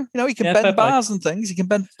strong too. He can bend bars and things. He can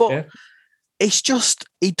bend foot. It's just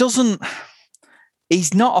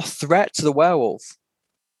he's not a threat to the werewolf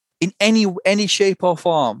in any shape or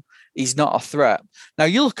form. He's not a threat. Now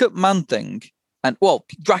you look at Man-Thing, and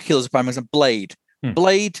Dracula's a prime example. Blade.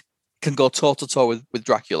 Blade can go toe to toe with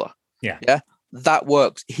Dracula. Yeah, that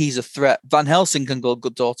works. He's a threat. Van Helsing can go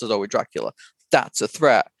good toe to toe with Dracula. That's a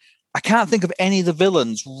threat. I can't think of any of the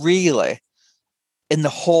villains really in the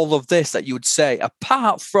whole of this that you would say,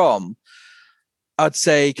 apart from, I'd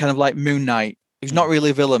say kind of like Moon Knight. He's not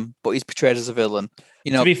really a villain, but he's portrayed as a villain.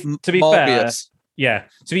 To be Morbius. Fair,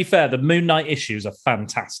 to be fair, the Moon Knight issues are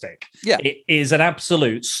fantastic. Yeah, it is an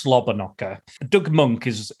absolute slobber knocker. Doug Monk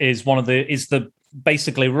is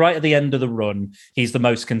basically right at the end of the run. He's the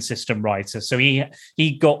most consistent writer, so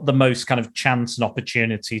he got the most kind of chance and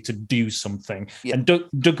opportunity to do something. Yeah. And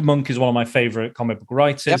Doug Monk is one of my favorite comic book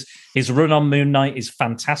writers. Yep. His run on Moon Knight is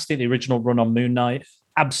fantastic. The original run on Moon Knight,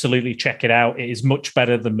 absolutely check it out. It is much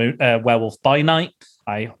better than Werewolf by Night.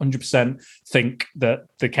 I 100% think that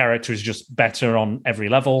the character is just better on every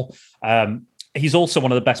level. He's also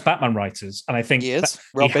one of the best Batman writers, and I think he is.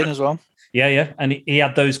 Robin as well. Yeah, and he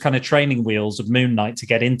had those kind of training wheels of Moon Knight to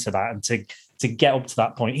get into that and to get up to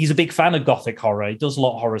that point. He's a big fan of gothic horror. He does a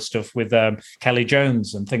lot of horror stuff with Kelly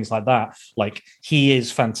Jones and things like that. Like, he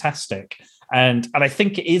is fantastic. And I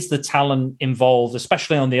think it is the talent involved,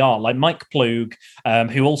 especially on the art, like Mike Ploog,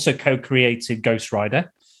 who also co-created Ghost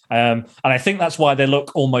Rider. And I think that's why they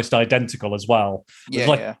look almost identical as well.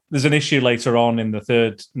 There's an issue later on in the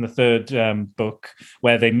third book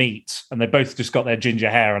where they meet and they both just got their ginger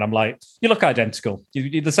hair, and I'm like, you look identical.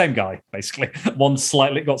 You're the same guy, basically. One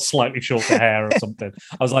got slightly shorter hair or something.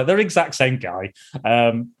 I was like, they're the exact same guy.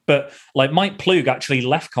 But like Mike Ploog actually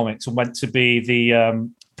left comics and went to be the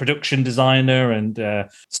production designer and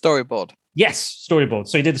storyboard. Yes, storyboards.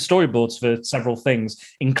 So he did the storyboards for several things,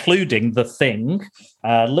 including The Thing,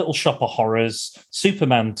 Little Shop of Horrors,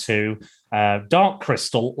 Superman 2, Dark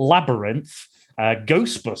Crystal, Labyrinth,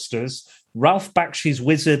 Ghostbusters, Ralph Bakshi's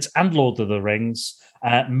Wizards and Lord of the Rings,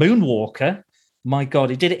 Moonwalker. My God,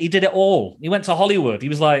 he did it all. He went to Hollywood. He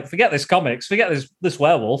was like, forget this comics, forget this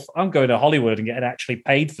werewolf. I'm going to Hollywood and getting actually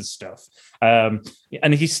paid for stuff. And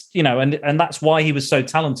he's, and that's why he was so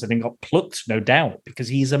talented and got plucked, no doubt, because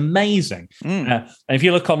he's amazing. And if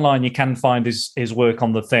you look online, you can find his work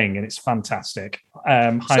on The Thing, and it's fantastic.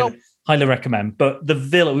 Highly recommend. But the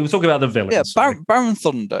villain, we were talking about the villain. Yeah, Baron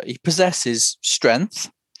Thunder, he possesses strength.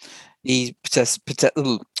 He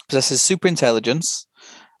possesses super intelligence.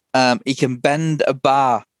 He can bend a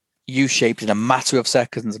bar U-shaped in a matter of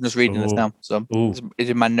seconds. I'm just reading this now, so it's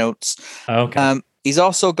in my notes. Okay. He's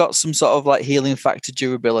also got some sort of like healing factor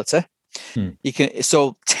durability.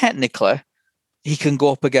 So technically, he can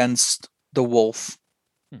go up against the wolf,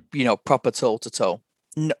 proper toe to toe.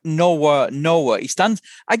 Nowhere. He stands.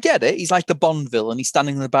 I get it. He's like the Bond villain. He's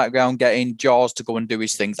standing in the background getting Jaws to go and do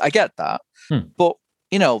his things. I get that, but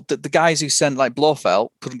the guys who sent like Blofeld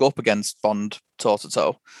couldn't go up against Bond toe to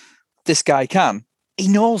toe. This guy can. He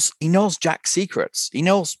knows Jack's secrets. He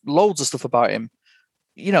knows loads of stuff about him.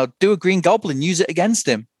 Do a Green Goblin, use it against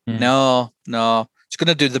him. No. It's going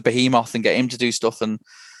to do the Behemoth and get him to do stuff and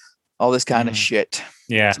all this kind of shit.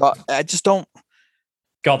 Yeah. So I just don't.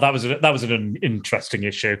 God, that was an interesting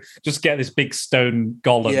issue. Just get this big stone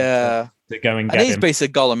golem to go and get him. It's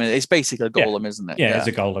basically Gollum. It's basically a golem, isn't it? Yeah, it's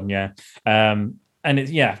a golem. Yeah.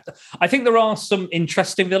 I think there are some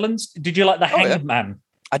interesting villains. Did you like the Hanged Man?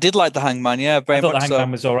 I did like the Hangman, yeah, very much. I thought the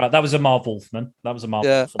Hangman was all right. That was a Marv Wolfman.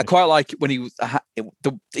 Yeah, I quite like when he was,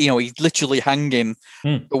 he's literally hanging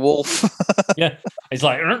the wolf. Yeah, he's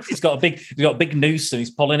like, he's got a big noose and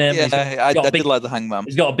he's pulling him. Yeah, I did like the Hangman.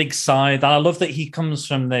 He's got a big side. And I love that he comes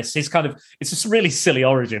from this. It's a really silly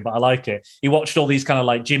origin, but I like it. He watched all these kind of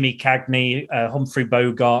like Jimmy Cagney, Humphrey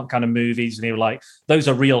Bogart kind of movies, and he was like, those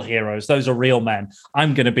are real heroes. Those are real men.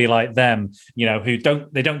 I'm going to be like them, who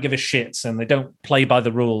don't give a shit and they don't play by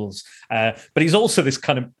the rules. But he's also this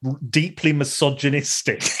kind of deeply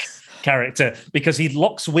misogynistic character because he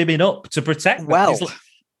locks women up to protect them. Well,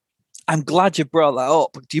 I'm glad you brought that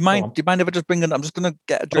up. Do you mind if I just bring I'm just going to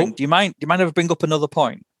get a drink. Do you mind if I bring up another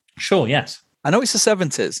point? Sure, yes. I know it's the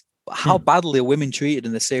 70s, how badly are women treated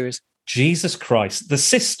in this series? Jesus Christ. The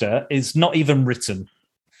sister is not even written.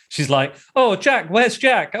 She's like, oh, Jack, where's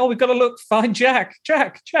Jack? Oh, we've got to find Jack.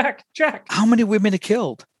 Jack. How many women are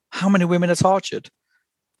killed? How many women are tortured?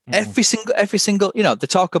 Every single, they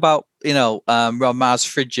talk about, Ron Mars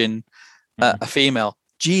fridging a female.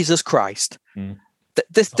 Jesus Christ.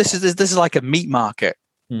 This is like a meat market.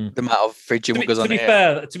 The amount of fridging goes on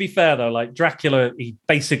here. To be fair, though, like Dracula, he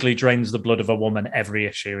basically drains the blood of a woman every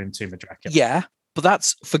issue in Tomb of Dracula. Yeah, but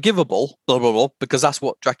that's forgivable, because that's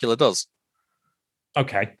what Dracula does.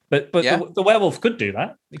 Okay, but yeah. the werewolf could do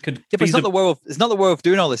that. It could. Yeah, but it's not the werewolf. It's not the werewolf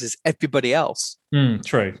doing all this. It's everybody else.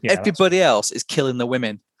 True. Yeah, everybody else is killing the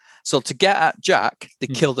women. So to get at Jack, they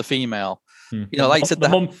kill the female. Like I said,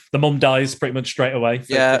 the mum dies pretty much straight away.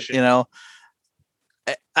 Yeah,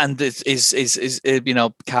 and is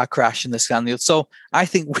car crash and this and the other. So I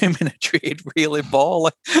think women are treated really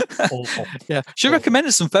poorly. Yeah, should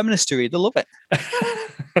recommend some feminists to read. They love it.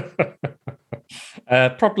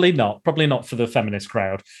 Probably not for the feminist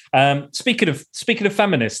crowd. Speaking of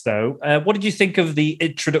feminists, though, what did you think of the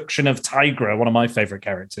introduction of Tigra, one of my favorite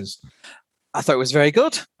characters? I thought it was very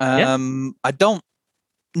good. I don't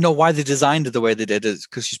know why they designed it the way they did it,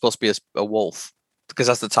 because she's supposed to be a wolf, because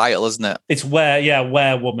that's the title, isn't it? It's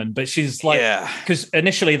werewoman, but she's like, because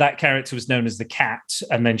initially that character was known as the Cat,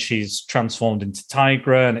 and then she's transformed into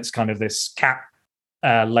Tigra, and it's kind of this cat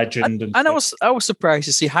legend. And I was surprised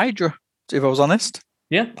to see Hydra, if I was honest.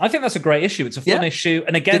 Yeah, I think that's a great issue. It's a fun issue,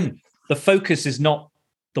 and again, the focus is not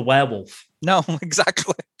the werewolf. No,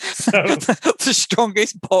 exactly. So, the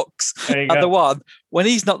strongest books are the one when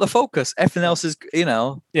he's not the focus. Everything else is,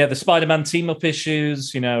 Yeah, the Spider-Man team-up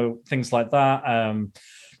issues, things like that.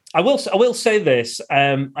 I will say this.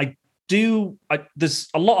 There's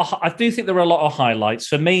a lot of. I do think there are a lot of highlights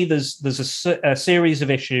for me. There's a series of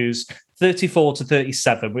issues 34 to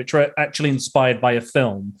 37, which are actually inspired by a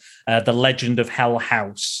film, The Legend of Hell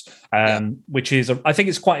House, which is, I think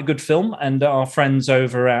it's quite a good film. And our friends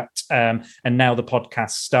over at And Now the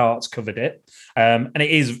Podcast Starts covered it. And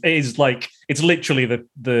it is like, it's literally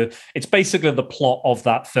it's basically the plot of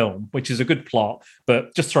that film, which is a good plot,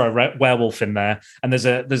 but just throw a werewolf in there. And there's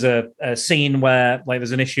a scene where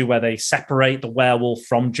there's an issue where they separate the werewolf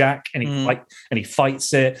from Jack, and he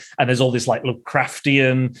fights it. And there's all this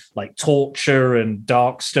Lovecraftian torture and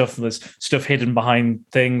dark stuff. There's stuff hidden behind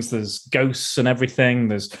things. There's ghosts and everything.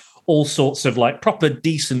 There's all sorts of proper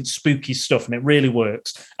decent spooky stuff, and it really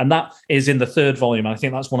works. And that is in the third volume. I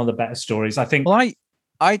think that's one of the better stories. I think. Well,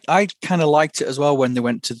 I kind of liked it as well when they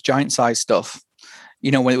went to the giant size stuff.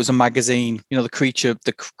 When it was a magazine.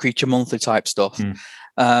 The creature monthly type stuff.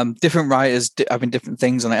 Different writers having different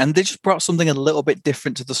things on it, and they just brought something a little bit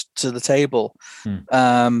different to the table.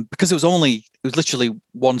 Because it was literally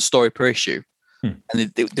one story per issue.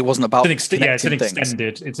 And it wasn't about it's an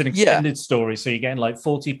extended story, so you're getting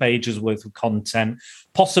 40 pages worth of content,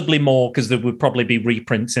 possibly more, because there would probably be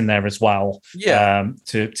reprints in there as well,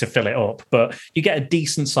 to fill it up. But you get a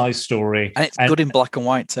decent sized story, and it's good in black and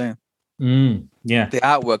white too. Yeah, the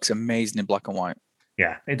artwork's amazing in black and white.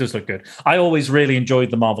 Yeah, it does look good. I always really enjoyed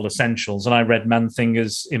the Marvel Essentials, and I read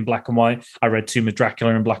Man-Thingers in black and white. I read Tomb of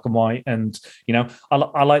Dracula in black and white, and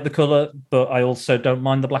I like the color, but I also don't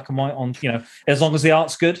mind the black and white on as long as the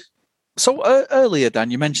art's good. So earlier, Dan,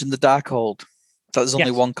 you mentioned the Darkhold. So there's only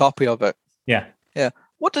one copy of it. Yeah.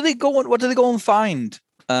 What do they go and find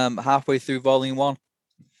halfway through Volume 1?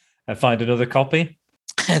 And find another copy.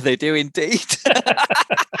 They do indeed.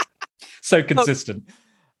 So consistent.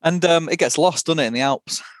 And it gets lost, doesn't it, in the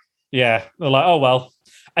Alps? Yeah. They're like, oh, well.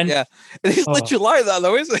 And it's literally like that,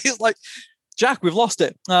 though, isn't it? It's like, Jack, we've lost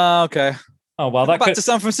it. Okay. Oh, well, back to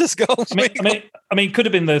San Francisco. I mean, could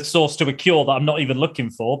have been the source to a cure that I'm not even looking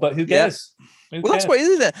for, but who cares? Well, that's what,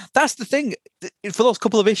 isn't it? That's the thing. For those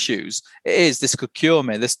couple of issues, this could cure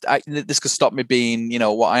me. This could stop me being,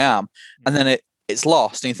 what I am. And then it's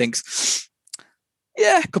lost, and he thinks,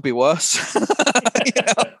 it could be worse.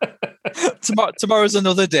 Tomorrow's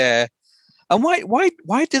another day. And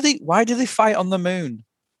why do they fight on the moon?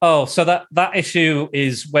 Oh, so that issue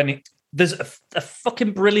is when there's a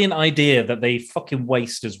fucking brilliant idea that they fucking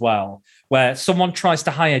waste as well, where someone tries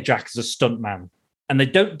to hire Jack as a stuntman, and they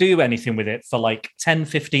don't do anything with it for 10,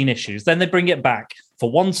 15 issues. Then they bring it back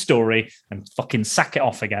for one story and fucking sack it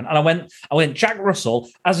off again. And I went, Jack Russell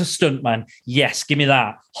as a stuntman, yes, give me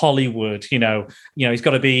that. Hollywood, he's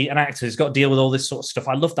got to be an actor, he's got to deal with all this sort of stuff.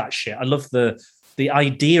 I love that shit. I love the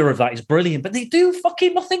idea of that is brilliant, but they do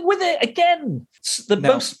fucking nothing with it again. It's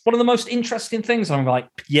one of the most interesting things. I'm like,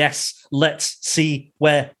 yes, let's see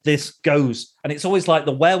where this goes. And it's always like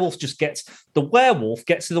the werewolf gets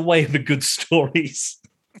in the way of the good stories.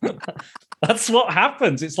 That's what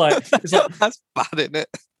happens. It's like That's bad, isn't it?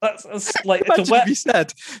 that's like Imagine it's a if you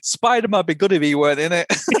said Spider-Man would be good if he weren't in it.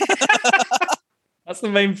 That's the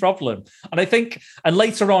main problem. And I think, and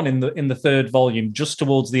later on in the third volume, just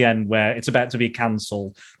towards the end where it's about to be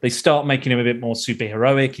cancelled, they start making him a bit more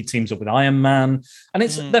superheroic. He teams up with Iron Man, and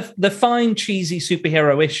it's the fine, cheesy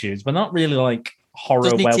superhero issues, but not really like horror.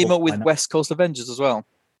 Doesn't he team up with lineup. West Coast Avengers as well?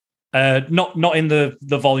 Not in the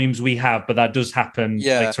volumes we have, but that does happen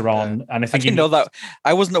later on. And I think I didn't know that.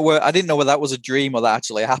 I wasn't aware. I didn't know whether that was a dream or that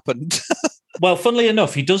actually happened. Well, funnily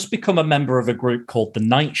enough, he does become a member of a group called the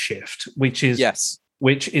Night Shift, which is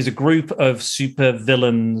a group of super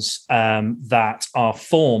villains that are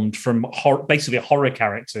formed from basically horror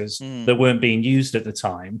characters that weren't being used at the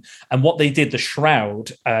time. And what they did, the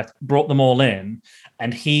Shroud brought them all in.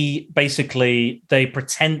 And they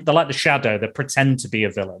pretend, they're like the Shadow, they pretend to be a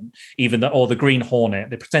villain, or the Green Hornet,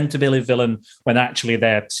 they pretend to be a villain when actually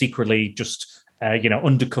they're secretly just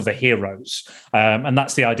undercover heroes. And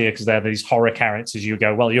that's the idea, because they're these horror characters. You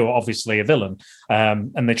go, well, you're obviously a villain.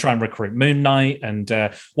 And they try and recruit Moon Knight. And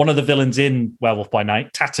one of the villains in Werewolf by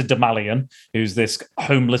Night, Tatterdemalion, who's this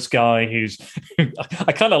homeless guy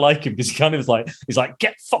I kind of like him because he kind of is like, he's like,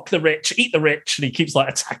 fuck the rich, eat the rich. And he keeps like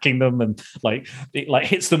attacking them and like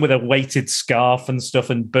hits them with a weighted scarf and stuff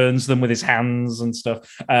and burns them with his hands and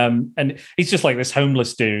stuff. And he's just like this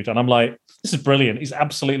homeless dude. And I'm like, this is brilliant. He's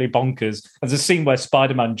absolutely bonkers. There's a scene where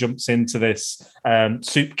Spider-Man jumps into this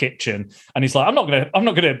soup kitchen, and he's like, "I'm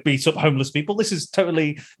not gonna beat up homeless people. This is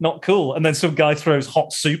totally not cool." And then some guy throws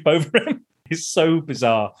hot soup over him. It's so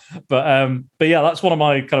bizarre. But yeah, that's one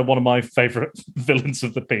of my favorite villains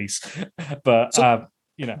of the piece. But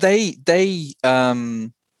they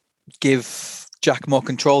give Jack more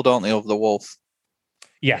control, don't they, over the wolf?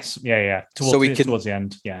 Yes, yeah. Towards the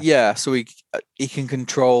end, yeah. So he can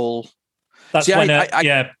control. That's when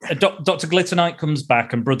Dr. Glitternight comes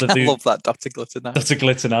back and Brother Voodoo. I love that Dr. Glitternight. Dr.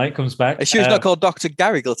 Glitternight comes back. She was not called Dr.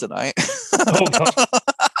 Gary Glitternight. Oh, God.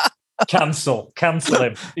 Cancel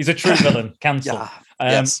him. He's a true villain. Cancel. Yeah.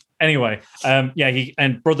 Yes. Anyway, he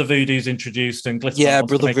and Brother Voodoo's introduced, and Glitternight. Yeah,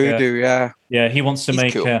 Brother Voodoo. He wants to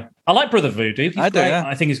make. Cool. I like Brother Voodoo. He's great. Yeah.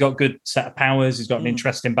 I think he's got a good set of powers. He's got an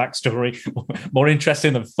interesting backstory, more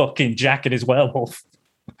interesting than fucking Jack and his werewolf.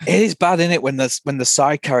 It is bad, isn't it, when the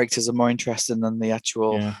side characters are more interesting than the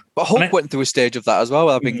actual. Yeah. But Hulk went through a stage of that as well.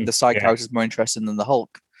 I think the side characters more interesting than the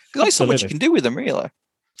Hulk. Because there's so much you can do with them, really.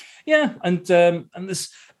 Yeah, and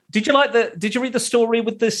this. Did you read the story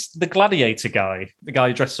with the gladiator guy? The guy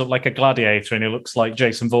who dresses up like a gladiator and he looks like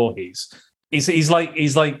Jason Voorhees. He's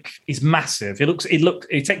massive.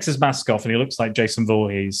 He takes his mask off and he looks like Jason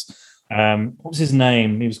Voorhees. What was his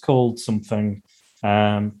name? He was called something.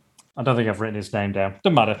 I don't think I've written his name down.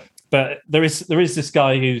 Doesn't matter. But there is this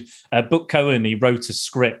guy who Buck Cohen. He wrote a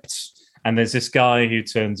script, and there's this guy who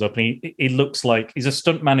turns up, and he looks like he's a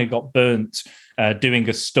stuntman who got burnt doing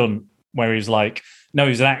a stunt where he's like, no,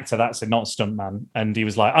 he's an actor. That's it, not a stuntman. And he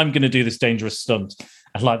was like, I'm going to do this dangerous stunt.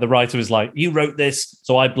 And like the writer was like, you wrote this,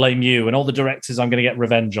 so I blame you. And all the directors I'm going to get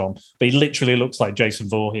revenge on. But he literally looks like Jason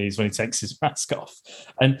Voorhees when he takes his mask off.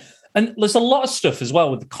 And there's a lot of stuff as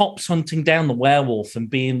well with the cops hunting down the werewolf and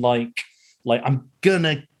being like I'm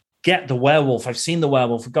gonna get the werewolf. I've seen the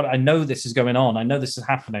werewolf. I know this is going on. I know this is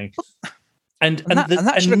happening. And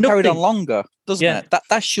that should have carried on longer, doesn't it?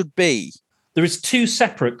 That should be. There is two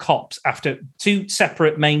separate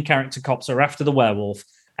main character cops are after the werewolf,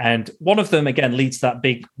 and one of them again leads that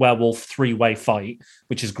big werewolf three-way fight,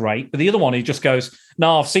 which is great. But the other one, he just goes,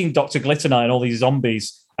 "No, I've seen Dr. Glitternight and all these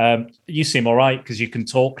zombies. You seem all right because you can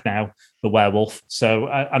talk now, the werewolf. So,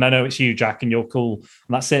 and I know it's you, Jack, and you're cool."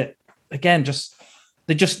 And that's it. Again,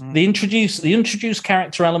 they introduce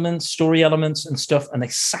character elements, story elements, and stuff, and they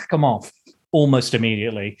sack them off almost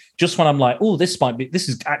immediately. Just when I'm like, oh, this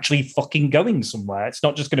is actually fucking going somewhere. It's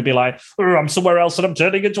not just going to be like, oh, I'm somewhere else and I'm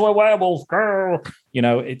turning into a werewolf. Girl.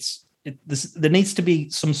 There needs to be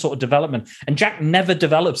some sort of development, and Jack never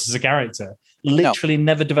develops as a character. Literally,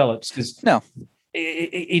 never develops because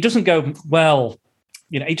he doesn't go, well,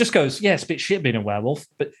 he just goes, yeah, it's a bit shit being a werewolf,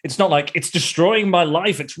 but it's not like it's destroying my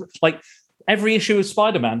life. It's like every issue of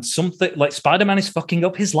Spider-Man, something like Spider-Man is fucking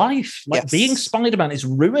up his life. Like being Spider-Man is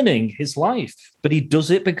ruining his life, but he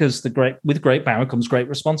does it because with great power comes great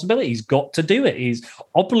responsibility. He's got to do it. He's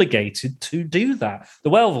obligated to do that. The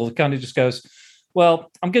werewolf kind of just goes,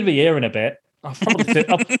 well, I'm going to be here in a bit. I'll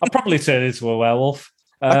probably turn into a werewolf.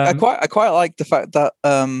 I quite like the fact that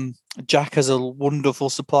Jack has a wonderful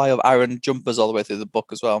supply of iron jumpers all the way through the book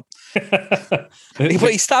as well.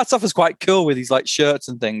 He starts off as quite cool with his like shirts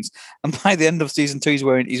and things, and by the end of season 2,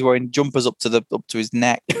 he's wearing jumpers up to his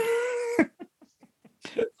neck.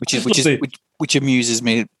 which amuses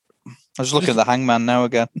me. I was looking at the Hangman now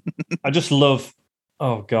again. I just love,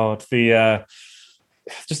 oh God,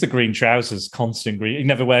 just the green trousers, constant green. He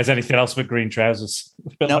never wears anything else but green trousers.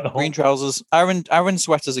 No, green trousers, iron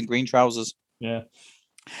sweaters and green trousers. Yeah.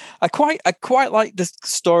 I quite like the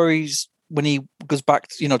stories when he goes back,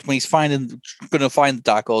 when he's going to find the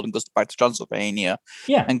Darkhold and goes back to Transylvania,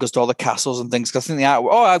 and goes to all the castles and things. Because I think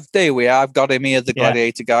there we are. I've got him here, the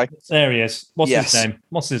gladiator guy. There he is. What's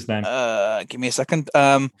his name? Give me a second.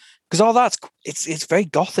 Because all that's it's very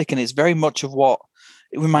gothic, and it's very much of what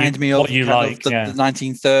it reminds me of. What you like, the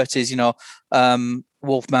 1930s.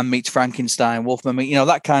 Wolfman meets Frankenstein. Wolfman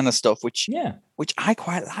that kind of stuff, which I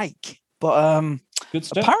quite like. But good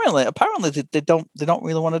stuff. Apparently they don't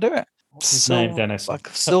really want to do it. What's his name, Dennis? I'm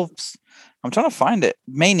trying to find it.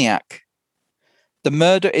 Maniac. The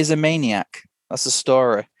murder is a maniac. That's the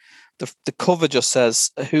story. The cover just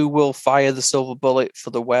says, "Who will fire the silver bullet for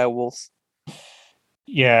the werewolf?"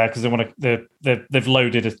 Yeah, because they've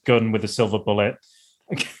loaded a gun with a silver bullet.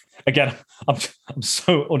 Again, I'm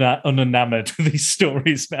so unenamored with these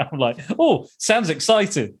stories now. I'm like, oh, sounds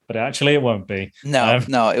exciting, but actually it won't be. No,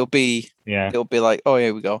 it'll be like, oh,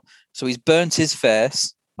 here we go. So he's burnt his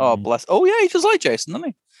face. Oh, bless. Oh, yeah, he does like Jason, doesn't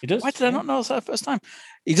he? He does. Why did I not know that the first time?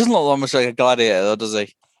 He doesn't look that much like a gladiator, though, does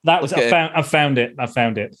he? I found it.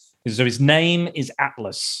 So his name is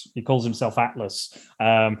Atlas. He calls himself Atlas.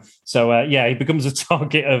 He becomes a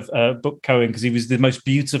target of Buck Cohen because he was the most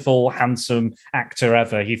beautiful, handsome actor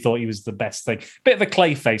ever. He thought he was the best thing. Bit of a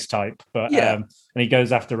Clayface type, but and he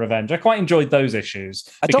goes after revenge. I quite enjoyed those issues.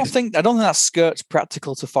 I don't think that skirt's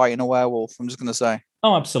practical to fighting a werewolf. I'm just going to say.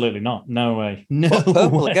 Oh, absolutely not. No way. No.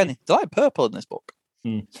 Purple way. Again. They like purple in this book.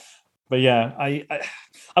 But yeah,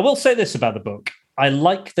 I will say this about the book. I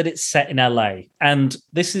like that it's set in LA, and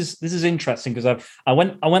this is interesting because I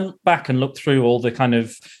went back and looked through all the kind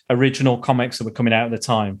of original comics that were coming out at the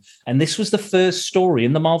time, and this was the first story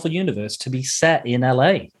in the Marvel universe to be set in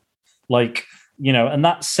LA, and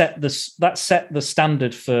that set the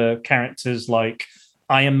standard for characters like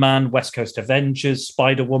Iron Man, West Coast Avengers,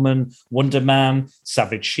 Spider-Woman, Wonder Man,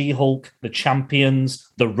 Savage She-Hulk, the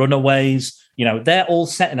Champions, the Runaways. They're all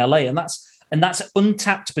set in LA, and that's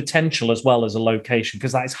untapped potential as well as a location,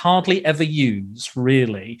 because that is hardly ever used,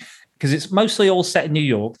 really, because it's mostly all set in New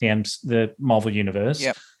York, the Marvel universe.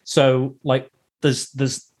 Yep. So,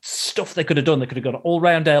 there's stuff they could have done. They could have gone all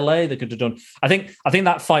around LA. They could have done. I think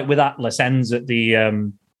that fight with Atlas ends at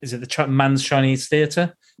the is it the Man's Chinese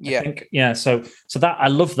Theater? Yeah. So that I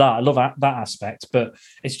love that. I love that aspect, but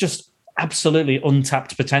it's just absolutely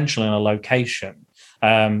untapped potential in a location.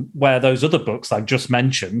 Where those other books I just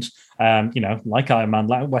mentioned, like Iron Man,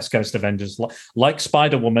 like West Coast Avengers, like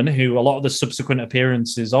Spider-Woman, who a lot of the subsequent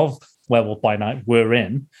appearances of Werewolf by Night were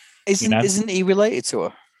in. Isn't he related to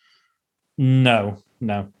her? No.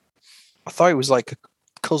 I thought he was like a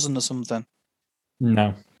cousin or something.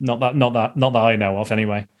 No, not that I know of.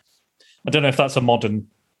 Anyway, I don't know if that's a modern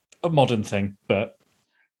thing, but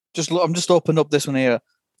I'm just opened up this one here.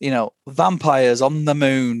 Vampires on the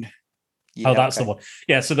moon. Yeah, that's the one.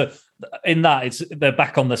 Yeah, so they're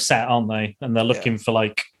back on the set, aren't they? And they're looking for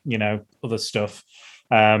other stuff.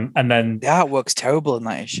 And then the artwork's terrible in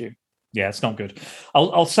that issue. Yeah, it's not good.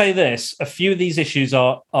 I'll say this: a few of these issues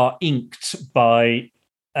are inked by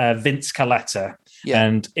Vince Colletta. Yeah.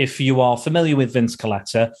 And if you are familiar with Vince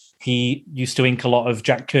Colletta, he used to ink a lot of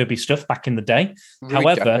Jack Kirby stuff back in the day.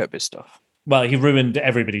 However, Jack Kirby stuff. Well, he ruined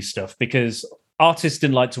everybody's stuff because artists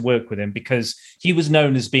didn't like to work with him because he was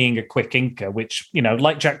known as being a quick inker, which,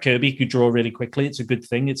 like Jack Kirby, he could draw really quickly. It's a good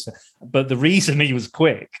thing. But the reason he was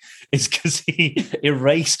quick is because he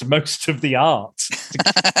erased most of the art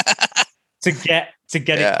to get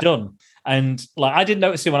it done. And I didn't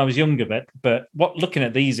notice it when I was younger, but looking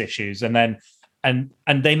at these issues and then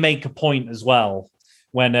and they make a point as well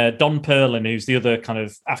when Don Perlin, who's the other kind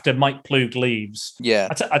of after Mike Ploog leaves. Yeah,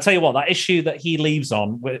 I tell you what, that issue that he leaves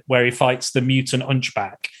on where he fights the mutant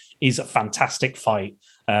hunchback is a fantastic fight.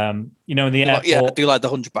 In the airport. Yeah, I do like the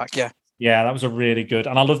hunchback. Yeah, that was a really good.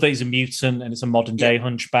 And I love that he's a mutant and it's a modern day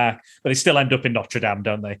hunchback, but they still end up in Notre Dame,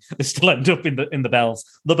 don't they? They still end up in the bells.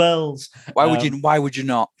 The bells. Why would you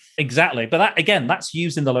not? Exactly. But that's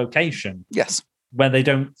using the location. Yes. Where they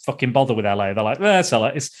don't fucking bother with LA. They're like, that's LA.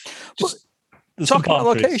 It's just talking about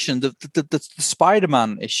location, the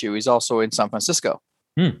Spider-Man issue is also in San Francisco.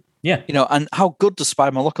 Yeah. And how good does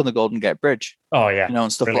Spider-Man look on the Golden Gate Bridge? Oh, yeah.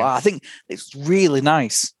 And stuff like that. I think it's really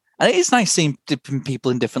nice. And it is nice seeing different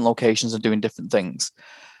people in different locations and doing different things.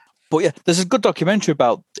 But yeah, there's a good documentary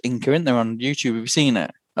about Inca, isn't there, on YouTube? Have you seen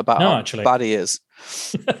it? About how bad he is.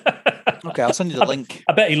 Okay, I'll send you the link.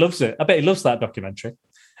 I bet he loves it. I bet he loves that documentary.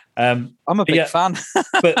 I'm a big fan.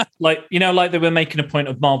 But like they were making a point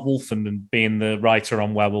of Marv Wolfman being the writer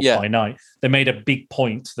on Werewolf by Night. They made a big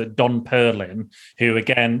point that Don Perlin, who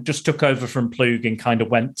again just took over from Plug and kind of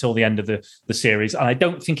went till the end of the series, and I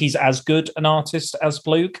don't think he's as good an artist as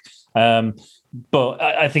Plug, but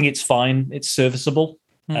I think it's fine. It's serviceable,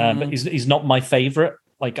 but he's not my favorite.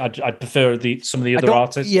 Like I'd prefer some of the other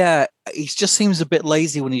artists. Yeah, he just seems a bit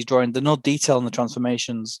lazy when he's drawing. There's no detail in the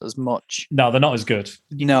transformations as much. No, they're not as good.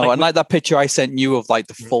 No, and like that picture I sent you of like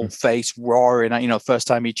the full face roaring, first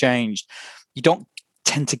time he changed. You don't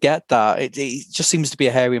tend to get that. It just seems to be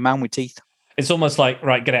a hairy man with teeth. It's almost like,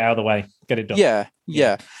 right, get it out of the way, get it done.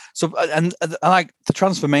 Yeah. So and like the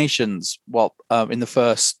transformations, in the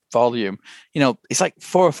first volume, it's like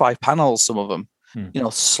 4 or 5 panels. Some of them,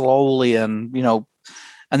 slowly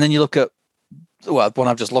and then you look at, one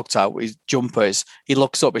I've just looked at, his jumpers, he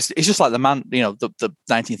looks up, it's just like the man, the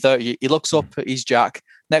 1930, he looks up, he's Jack.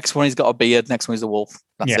 Next one, he's got a beard. Next one, he's a wolf.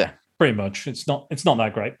 That's it. Pretty much. It's not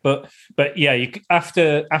that great. But yeah,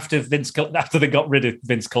 after they got rid of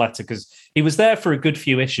Vince Coletta, because he was there for a good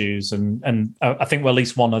few issues, and I think at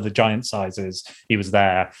least one of the giant sizes, he was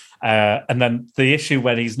there. And then the issue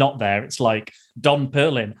when he's not there, it's like Don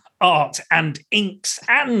Perlin, art and inks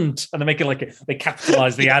and they make it they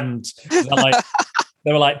capitalize the and.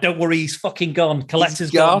 They were like, don't worry, he's fucking gone. Coletta's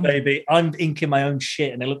gone, baby. I'm inking my own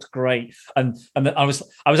shit, and it looked great. And I was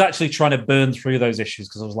actually trying to burn through those issues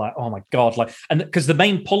because I was like, oh my God. And because the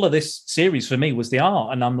main pull of this series for me was the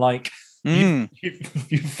art. And I'm like, you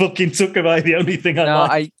fucking took away the only thing I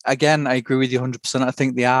like. I agree with you 100%. I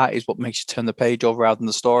think the art is what makes you turn the page over rather than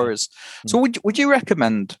the stories. So would you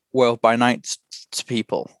recommend World by Night to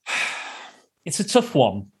people? It's a tough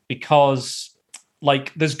one because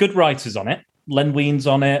there's good writers on it. Len Wein's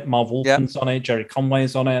on it, Marv Wolfman's on it, Jerry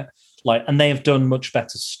Conway's on it, and they have done much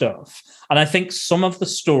better stuff. And I think some of the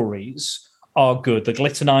stories are good. The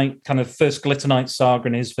Glitter Knight, kind of first Glitter Knight saga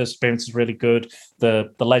and his first appearance is really good.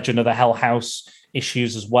 The Legend of the Hell House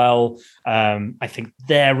issues as well. I think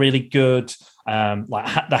they're really good.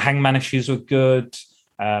 The Hangman issues were good.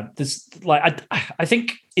 There's I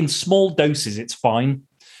think in small doses it's fine,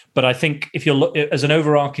 but I think if you look as an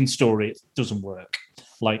overarching story, it doesn't work.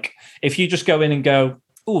 If you just go in and go,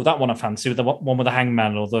 oh, that one I fancy, with the one with the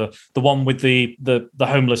hangman, or the one with the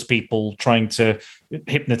homeless people trying to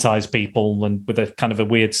hypnotize people, and with a kind of a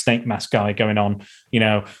weird snake mask guy going on,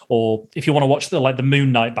 or if you want to watch the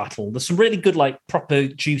Moon Knight battle, there's some really good proper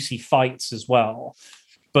juicy fights as well,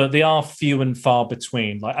 but they are few and far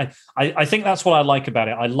between. I think that's what I like about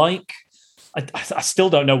it. I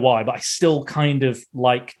still don't know why, but I still kind of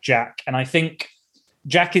like Jack, and I think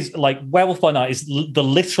Jack is Werewolf by Night is the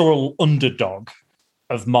literal underdog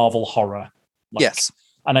of Marvel horror. Yes,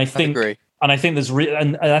 and I agree. And I think there's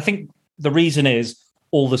and I think the reason is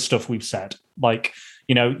all the stuff we've said.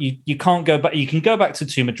 You can't go back. You can go back to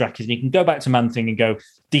Tomb of Dracula, you can go back to Man Thing and go,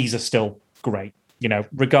 these are still great.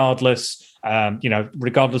 Regardless of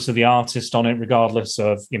the artist on it, regardless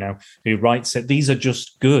of, who writes it, these are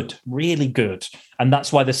just good, really good. And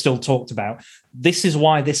that's why they're still talked about. This is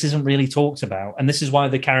why this isn't really talked about. And this is why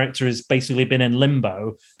the character has basically been in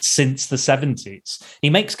limbo since the 70s.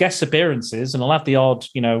 He makes guest appearances and he'll have the odd,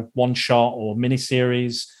 one shot or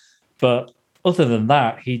miniseries. But other than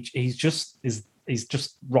that, he just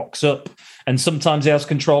rocks up. And sometimes he has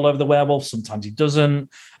control over the werewolf, sometimes he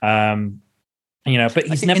doesn't. But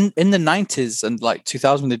he's never in the 90s and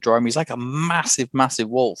 2000 when they draw him, he's like a massive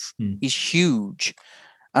wolf. He's huge,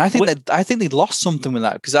 and I think they lost something with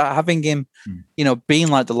that, because having him being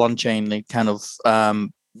like the Lon Chaney kind of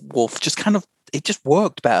wolf, it just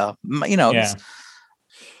worked better.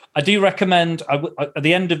 I do recommend at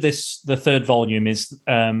the end of this, the third volume is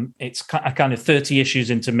it's kind of 30 issues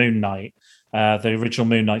into Moon Knight, the original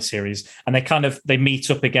Moon Knight series, and they meet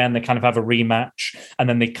up again. They kind of have a rematch, and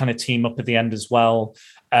then they kind of team up at the end as well.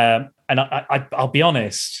 And I'll be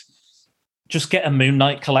honest, just get a Moon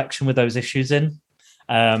Knight collection with those issues in.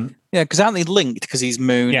 Because aren't they linked? Because he's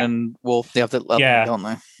Moon and Wolf. They have the don't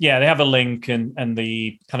they? Yeah, they have a link, and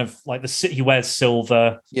the kind of he wears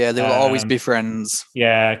silver. Yeah, they will always be friends.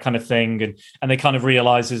 Yeah, kind of thing, and they kind of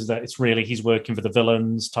realizes that it's really he's working for the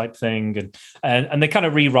villains type thing, and they kind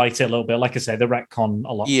of rewrite it a little bit. Like I say, they retcon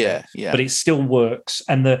a lot. Yeah. But it still works,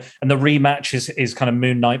 and the rematch is kind of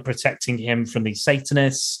Moon Knight protecting him from these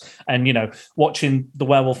Satanists, and watching the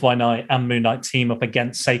Werewolf by Night and Moon Knight team up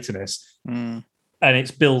against Satanists. And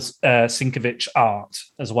it's Bill Sienkiewicz art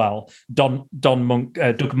as well. Doug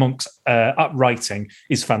Monk's writing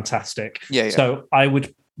is fantastic. Yeah. So I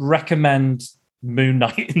would recommend Moon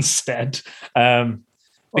Knight instead.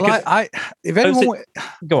 Well, Because if those anyone,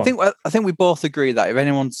 go on. I think we both agree that if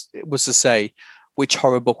anyone was to say which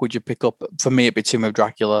horror book would you pick up, for me it'd be Tomb of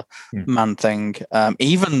Dracula, Man Thing,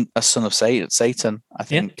 even A Son of Satan. I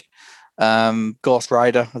think Ghost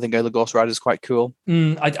Rider. I think early Ghost Rider is quite cool.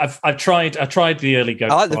 I've tried the early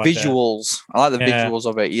Ghost. I like the Rider. visuals. I like the visuals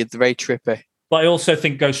of it. It's very trippy. But I also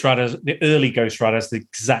think the early Ghost Rider has the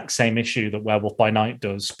exact same issue that Werewolf by Night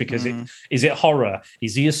does, because is it horror?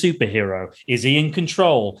 Is he a superhero? Is he in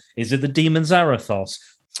control? Is it the demon Zarathos?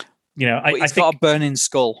 You know, I think got a burning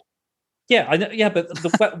skull. Yeah, but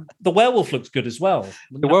the werewolf looks good as well.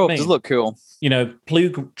 The werewolf does look cool. You know,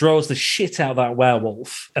 Plug draws the shit out of that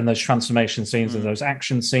werewolf and those transformation scenes and those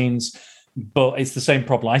action scenes, but it's the same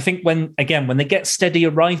problem. I think when they get steadier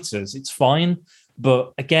writers, it's fine.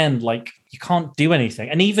 But again, like, you can't do anything.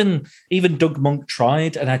 And even Doug Monk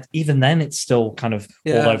tried, and even then it's still kind of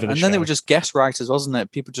all over the show. And then they were just guest writers, wasn't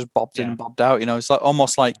it? People just bobbed in and bobbed out. You know, it's like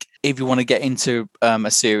almost like if you want to get into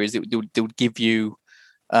a series, they would give you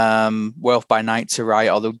Werewolf by Night to write,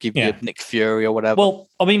 or they'll give you Nick Fury or whatever. Well,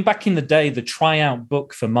 I mean, back in the day, the tryout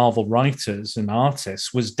book for Marvel writers and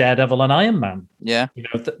artists was Daredevil and Iron Man. Yeah. You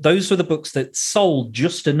know, those were the books that sold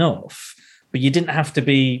just enough, but you didn't have to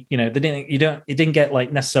be, you know, you didn't get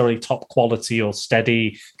like necessarily top quality or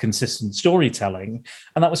steady, consistent storytelling.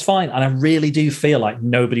 And that was fine. And I really do feel like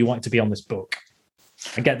nobody wanted to be on this book.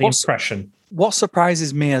 I get the impression. What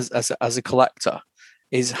surprises me as a collector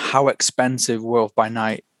is how expensive Werewolf by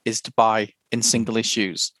Night is to buy in single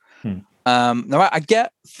issues. Now, I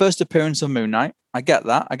get first appearance of Moon Knight. I get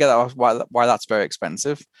that. Why that's very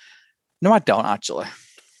expensive. No, I don't actually.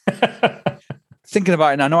 Thinking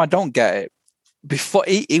about it now, no, I don't get it. Before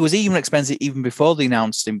it was even expensive even before they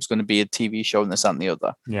announced it was going to be a TV show and this and the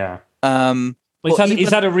other. Yeah. Well, he's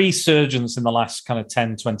had a resurgence in the last kind of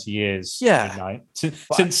 10, 20 years. Yeah. Right?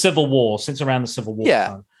 Since Civil War, since around the Civil War. Yeah.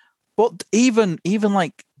 Time. But even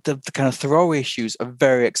like the kind of throwaway issues are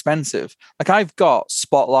very expensive. Like I've got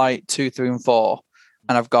Spotlight 2, 3, and 4,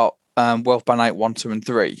 and I've got Werewolf by Night 1, 2, and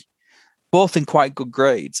 3, both in quite good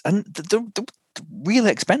grades, and they're really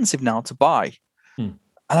expensive now to buy. And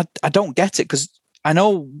I don't get it, because I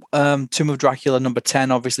know Tomb of Dracula number 10,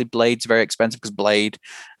 obviously Blade's very expensive, because Blade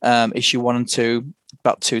issue 1 and 2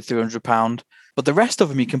 about £200-300, but the rest of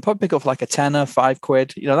them you can probably pick up for like a tenner,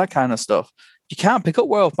 £5, you know, that kind of stuff. You can't pick up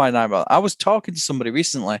Werewolf by Night. I was talking to somebody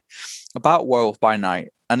recently about Werewolf by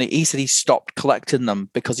Night, and he said he stopped collecting them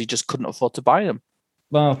because he just couldn't afford to buy them.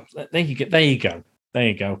 Well, there you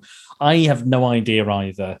go. I have no idea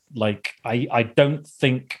either. Like, I don't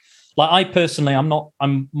think, like, I personally,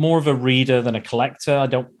 I'm more of a reader than a collector.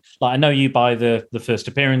 I know you buy the first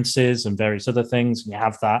appearances and various other things, and you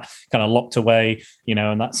have that kind of locked away, you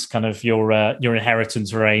know, and that's kind of your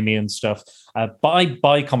inheritance for Amy and stuff. But I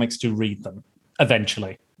buy comics to read them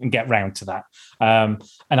eventually and get round to that. And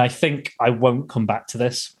I think I won't come back to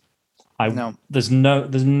this. There's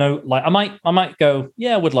no like, I might go,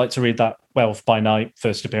 I would like to read that Werewolf by Night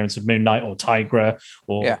first appearance of Moon Knight or Tigra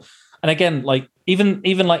or and again, like even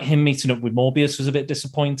like him meeting up with Morbius was a bit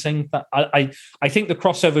disappointing. But I think the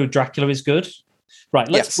crossover with Dracula is good. Right,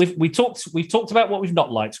 we've talked about what we've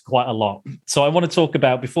not liked quite a lot. So I want to talk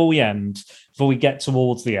about, before we get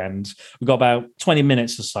towards the end, we've got about 20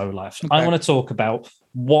 minutes or so left. Okay. I want to talk about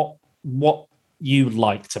what you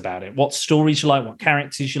liked about it, what stories you liked, what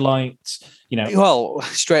characters you liked, you know. Well,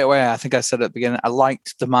 straight away, I think I said at the beginning, I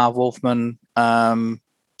liked the Marv Wolfman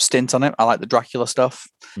stint on it. I like the Dracula stuff.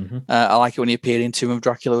 I like it when he appeared in Tomb of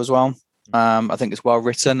Dracula as well. I think it's well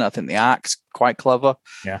written. I think the arc's quite clever.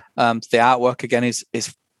 Yeah. The artwork again is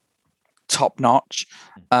top notch,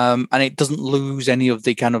 and it doesn't lose any of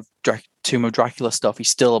the kind of Tomb of Dracula stuff. He's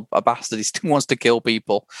still a bastard. He still wants to kill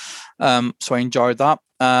people. So I enjoyed that.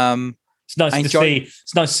 It's nice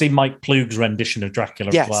to see Mike Plug's rendition of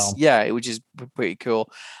Dracula as well. Yeah, which is pretty cool.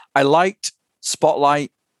 I liked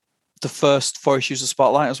Spotlight, the first 4 issues of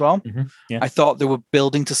Spotlight as well. Yeah. I thought they were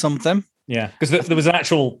building to something. Yeah, because there was an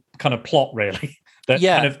actual kind of plot, really, that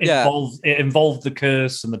kind of involved the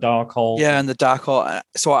curse and the dark hole. Yeah, and the dark hole.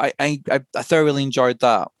 So I thoroughly enjoyed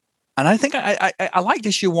that, and I think I liked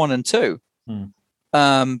issue 1 and 2,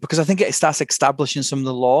 because I think it starts establishing some of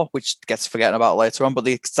the lore, which gets forgotten about later on. But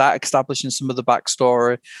they start establishing some of the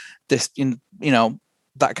backstory,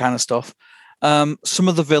 that kind of stuff. Some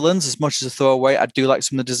of the villains, as much as a throwaway, I do like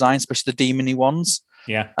some of the designs, especially the demony ones.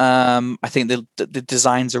 Yeah. I think the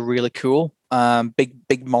designs are really cool.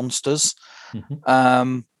 Big monsters.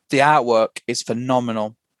 The artwork is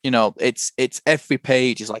phenomenal. You know, it's every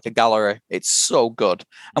page is like a gallery. It's so good.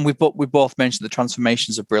 And we both mentioned the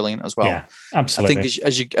transformations are brilliant as well. Yeah, absolutely. I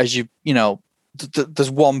think as you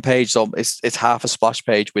there's one page, so it's half a splash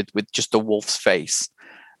page with just a wolf's face,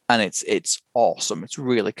 and it's awesome. It's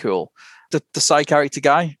really cool. The side character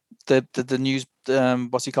guy, the news,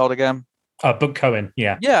 what's he called again? Book Cohen.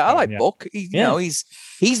 Yeah. Yeah, I Cohen, like yeah. Book. You know, he's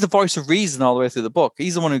the voice of reason all the way through the book.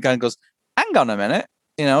 He's the one who kind of goes, hang on a minute,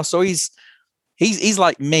 you know. So he's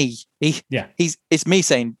like me. It's me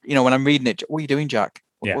saying, you know, when I'm reading it, what are you doing, Jack?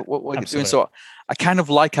 What are you doing? So I kind of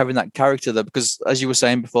like having that character there because, as you were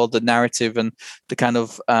saying before, the narrative and the kind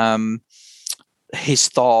of his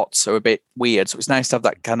thoughts are a bit weird. So it's nice to have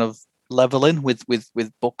that kind of leveling with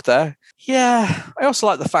Book there. Yeah, I also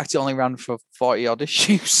like the fact it only ran for 40 odd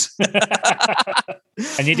issues.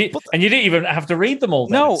 and you didn't even have to read them all.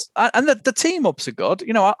 No, and the team ups are good.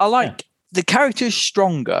 You know, I like the character is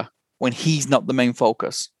stronger when he's not the main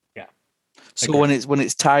focus. Yeah. So when it's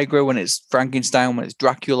Tigra, when it's Frankenstein, when it's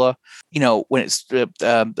Dracula, you know, when it's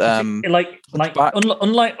unlike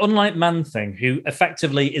Man-Thing, who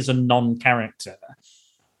effectively is a non-character,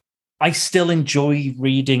 I still enjoy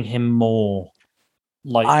reading him more.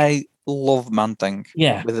 Like I love Man-Thing,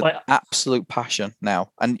 with an absolute passion now,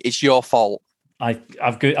 and it's your fault.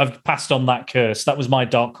 I've passed on that curse. That was my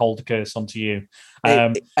Darkhold curse onto you.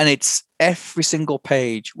 And it's every single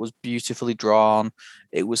page was beautifully drawn.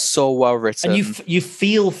 It was so well written. And you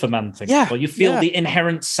feel for Man-Thing. Yeah. You feel the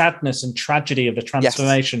inherent sadness and tragedy of the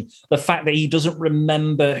transformation. Yes. The fact that he doesn't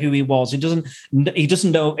remember who he was. He doesn't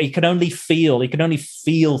know. He can only feel. He can only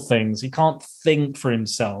feel things. He can't think for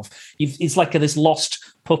himself. He's like this lost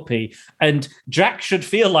puppy. And Jack should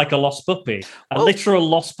feel like a lost puppy, a literal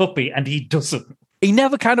lost puppy, and he doesn't. He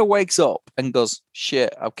never kind of wakes up and goes,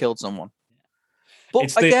 shit, I've killed someone. But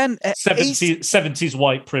it's again, 70s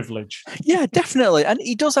white privilege. Yeah, definitely. And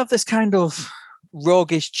he does have this kind of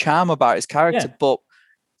roguish charm about his character. Yeah. But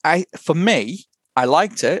for me, I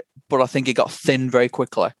liked it, but I think it got thin very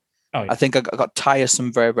quickly. Oh, yeah. I think I got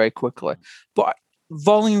tiresome very, very quickly. But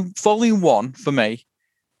volume 1 for me,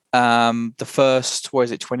 the first,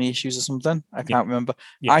 20 issues or something? I can't remember.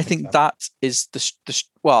 Yeah, I think that is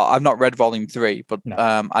well, I've not read volume 3, but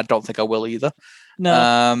no. I don't think I will either.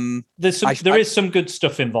 No, there is some good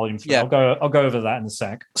stuff in volume 3. Yeah. I'll go over that in a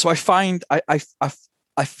sec. So I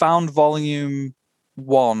found volume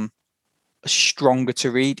 1 stronger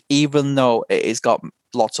to read, even though it has got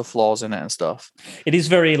lots of flaws in it and stuff. It is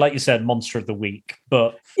very, like you said, Monster of the Week,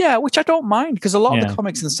 but yeah, which I don't mind because a lot of the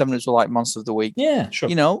comics in the 70s were like Monster of the Week. Yeah, sure.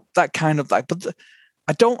 You know, that kind of like, but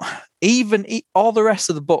I don't even all the rest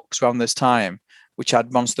of the books around this time, which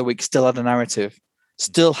had Monster of the Week, still had a narrative.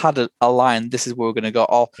 Still had a line. This is where we're going to go.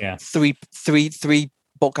 Or three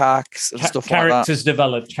book arcs and stuff like that. Characters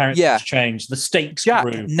developed. Characters changed. The stakes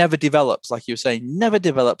grew. Never develops, like you were saying. Never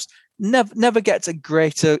develops. Never gets a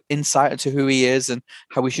greater insight into who he is and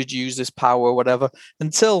how we should use this power or whatever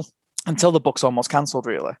until the book's almost cancelled.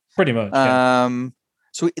 Really, pretty much.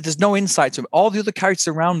 So there's no insight to him. All the other characters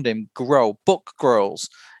around him grow. Book grows.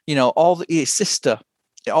 You know, his sister.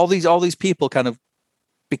 All these people kind of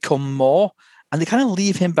become more. And they kind of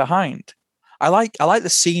leave him behind. I like the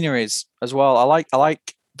sceneries as well. I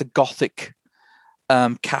like the Gothic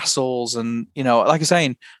castles, and you know, like I'm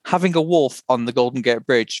saying, having a wolf on the Golden Gate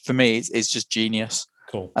Bridge for me is just genius.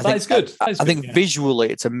 Cool. That is good. I think visually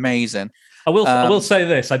it's amazing. I will say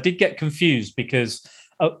this: I did get confused because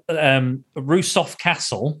Rusov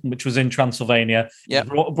Castle, which was in Transylvania,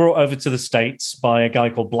 brought over to the States by a guy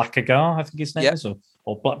called Blackagar, I think his name is,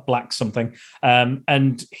 or Black something,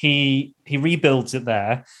 and he rebuilds it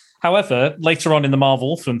there. However, later on in the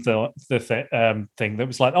Marvel film thing, that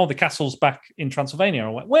was like, oh, the castle's back in Transylvania. I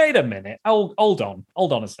went, wait a minute, hold on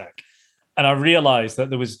a sec, and I realised that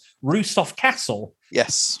there was Rusov Castle,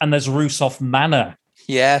 and there's Rusov Manor,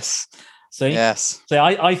 See? Yes. So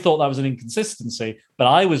I thought that was an inconsistency, but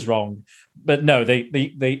I was wrong. But no,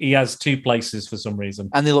 he has two places for some reason.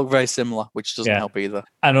 And they look very similar, which doesn't help either.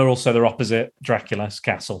 And also they're opposite Dracula's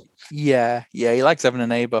castle. Yeah, he likes having a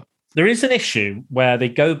neighbour. There is an issue where they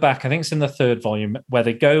go back, I think it's in the 3rd volume, where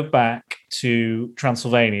they go back to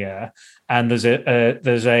Transylvania, and there's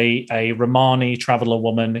a Romani traveller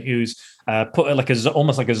woman who's put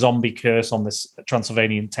almost like a zombie curse on this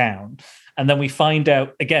Transylvanian town. And then we find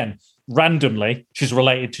out, again, randomly, she's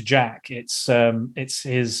related to Jack. It's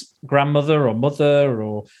his grandmother or mother,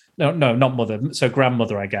 or no, not mother, so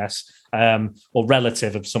grandmother, I guess, or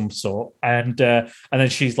relative of some sort. And then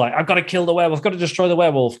she's like, I've got to kill the werewolf, I've got to destroy the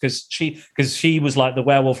werewolf, because she was like, the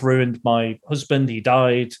werewolf ruined my husband, he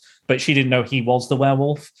died, but she didn't know he was the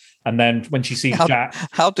werewolf. And then when she sees Jack,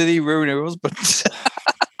 how did he ruin her husband?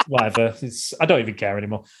 Whatever, I don't even care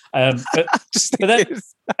anymore. But then,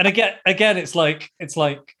 and again, it's like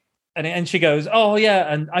and she goes, "Oh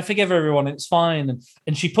yeah, and I forgive everyone. It's fine."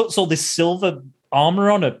 And she puts all this silver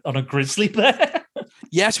armor on a grizzly bear.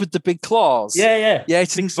 Yes, with the big claws. Yeah. Yeah,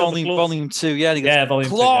 it's Big in silver claws. volume 2. Yeah, and he goes, Yeah, volume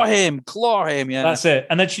 2, claw yeah. him. Yeah, That's it.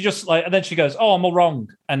 And then she just and then she goes, "Oh, I'm all wrong,"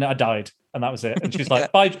 and I died, and that was it. And she's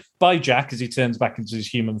like, "Bye, Jack," as he turns back into his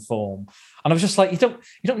human form. And I was just like, you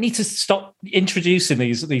don't need to stop introducing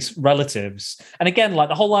these relatives. And again, like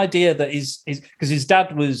the whole idea that is because his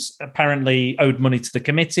dad was apparently owed money to the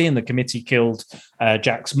committee, and the committee killed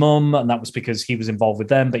Jack's mum, and that was because he was involved with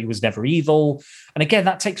them, but he was never evil. And again,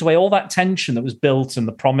 that takes away all that tension that was built and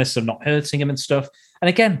the promise of not hurting him and stuff. And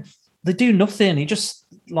again, they do nothing. He just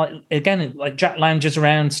like Jack lounges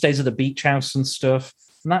around, stays at the beach house and stuff,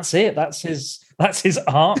 and that's it. That's his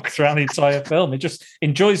arc throughout the entire film. He just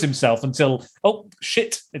enjoys himself until, oh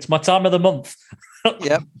shit, it's my time of the month.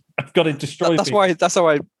 Yep. I've got to destroy. That's how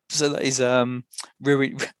I said that he's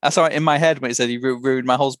ruined. That's how in my head when he said he ruined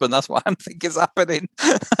my husband. That's what I'm thinking is happening.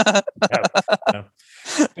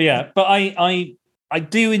 No. But I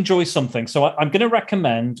do enjoy something. So I'm going to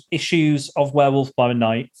recommend issues of Werewolf by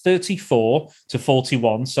Night 34 to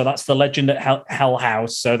 41. So that's the Legend at Hell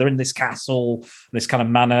House. So they're in this castle, this kind of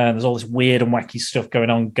manor, and there's all this weird and wacky stuff going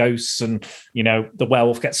on, ghosts, and, the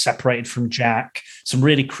werewolf gets separated from Jack. Some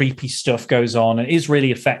really creepy stuff goes on. It is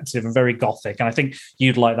really effective and very gothic. And I think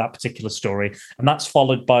you'd like that particular story. And that's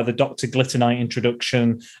followed by the Dr. Glitternight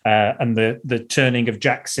introduction and the turning of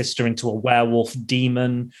Jack's sister into a werewolf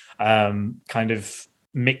demon kind of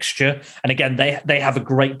mixture. And again, they have a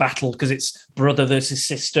great battle because it's brother versus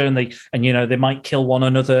sister, and they might kill one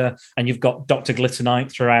another. And you've got Dr.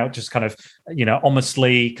 Glitternight throughout, just kind of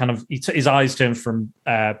honestly, kind of his eyes turn from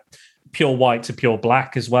pure white to pure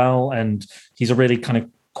black as well, and he's a really kind of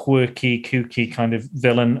quirky, kooky kind of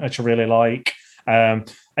villain, which I really like.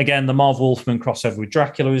 Again, the Marv Wolfman crossover with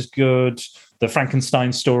Dracula is good. The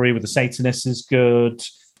Frankenstein story with the Satanists is good.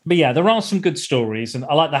 But yeah, there are some good stories, and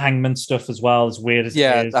I like the Hangman stuff as well, as weird as it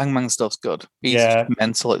is. The Hangman stuff's good. He's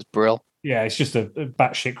mental, it's brilliant. Yeah, it's just a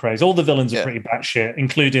batshit craze. All the villains are pretty batshit,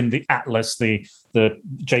 including the Atlas, the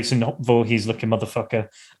Jason Voorhees looking motherfucker.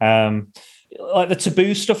 Like the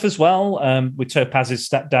Taboo stuff as well, with Topaz's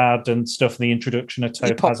stepdad and stuff, the introduction of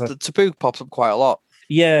Topaz. The Taboo pops up quite a lot.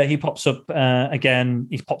 Yeah, he pops up again.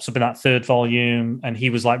 He pops up in that third volume, and he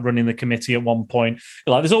was like running the committee at one point.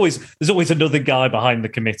 Like, there's always another guy behind the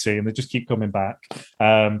committee, and they just keep coming back.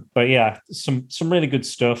 But yeah, some really good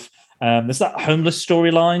stuff. There's that homeless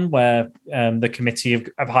storyline where the committee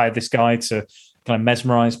have hired this guy to kind of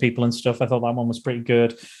mesmerize people and stuff. I thought that one was pretty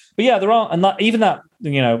good. But yeah, there are, and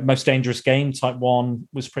that Most Dangerous Game type one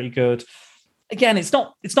was pretty good. Again, it's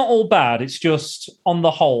not all bad. It's just on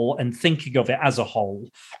the whole, and thinking of it as a whole.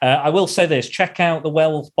 I will say this: check out the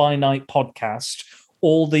Werewolf by Night podcast.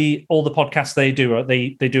 All the podcasts they do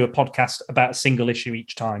a podcast about a single issue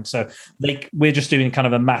each time. So we're just doing kind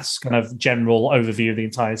of a mass kind of general overview of the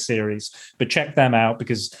entire series. But check them out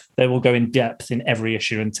because they will go in depth in every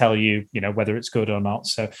issue and tell you whether it's good or not.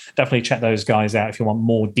 So definitely check those guys out if you want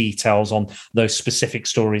more details on those specific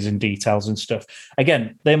stories and details and stuff.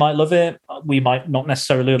 Again, they might love it. We might not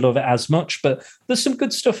necessarily love it as much, but there's some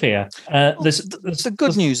good stuff here. The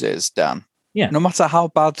good news is, Dan, no matter how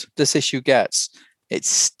bad this issue gets, it's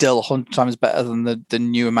still 100 times better than the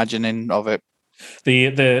new imagining of it.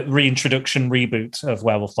 The reintroduction reboot of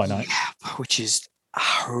Werewolf by Night. Yeah, which is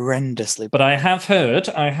horrendously bad. But I have heard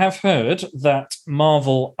that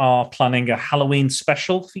Marvel are planning a Halloween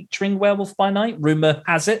special featuring Werewolf by Night. Rumor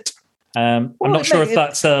has it. I'm not sure if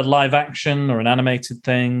that's a live action or an animated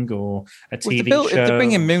thing or a TV show. If they're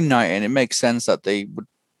bringing Moon Knight in, it makes sense that they would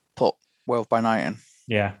put Werewolf by Night in.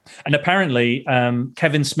 Yeah. And apparently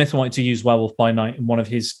Kevin Smith wanted to use Werewolf by Night in one of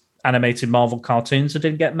his animated Marvel cartoons that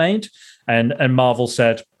didn't get made. And Marvel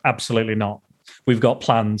said, absolutely not. We've got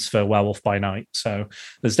plans for Werewolf by Night. So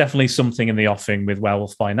there's definitely something in the offing with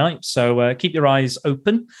Werewolf by Night. So keep your eyes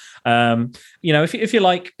open. If you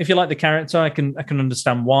like the character, I can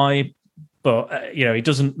understand why. But he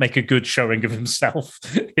doesn't make a good showing of himself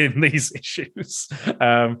in these issues.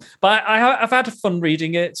 But I've had fun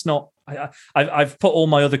reading it. It's not. I've put all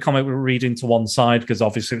my other comic book reading to one side because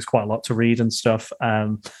obviously it's quite a lot to read and stuff.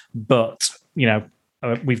 But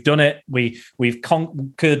we've done it. We've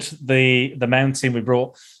conquered the mountain. We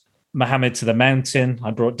brought Mohammed to the mountain. I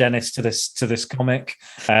brought Dennis to this comic.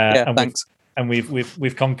 Thanks. And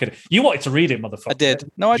we've conquered it. You wanted to read it, motherfucker. I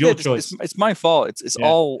did. No, I did. It's my fault. It's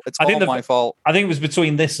all my fault. I think it was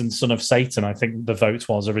between this and Son of Satan. I think the vote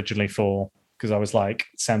was originally for, because I was like,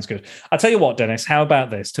 sounds good. I'll tell you what, Dennis, how about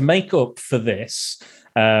this? To make up for this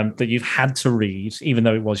that you've had to read, even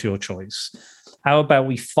though it was your choice, how about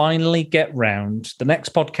we finally get round the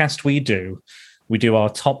next podcast we do our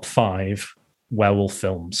top 5 werewolf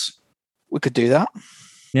films. We could do that.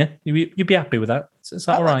 Yeah, you'd be happy with that. Is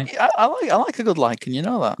that all right? I like a good lichen. You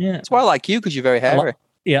know that. Yeah, that's why I like you, because you're very hairy.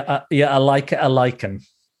 I like a lichen.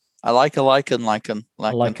 I like a lichen. I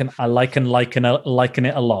liken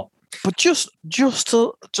it a lot. But just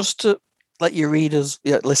to let your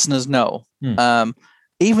listeners know,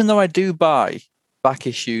 even though I do buy back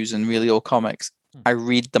issues and really old comics, I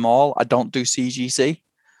read them all. I don't do CGC.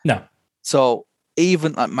 No. So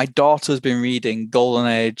even my daughter's been reading Golden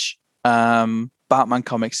Age Batman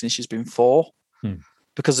comics since she's been 4,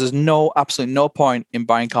 because there's absolutely no point in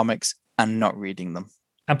buying comics and not reading them.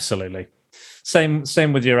 Absolutely.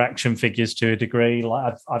 Same with your action figures to a degree.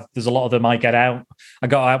 Like there's a lot of them I get out. I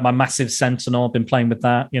got out my massive Sentinel. I've been playing with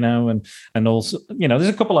that, and also, there's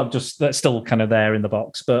a couple that's still kind of there in the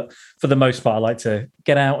box. But for the most part, I like to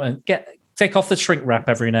get out and take off the shrink wrap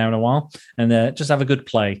every now and a while and just have a good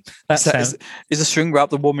play. Is the shrink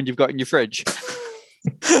wrap the woman you've got in your fridge?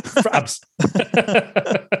 Perhaps.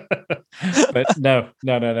 But no.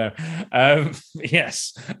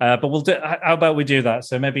 Yes, but we'll do. How about we do that?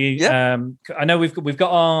 So maybe I know we've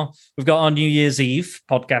got our New Year's Eve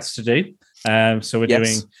podcast to do. So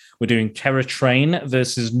we're doing Terror Train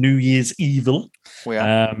versus New Year's Evil. We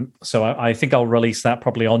are. So I think I'll release that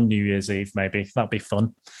probably on New Year's Eve. Maybe that'll be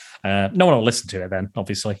fun. No one will listen to it then,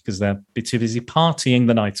 obviously, because they'll be too busy partying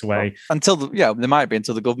the night away. They might be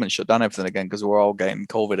until the government shut down everything again, because we're all getting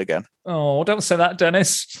COVID again. Oh, don't say that,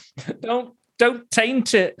 Dennis. Don't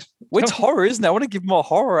taint it. It's horror, isn't it? I want to give more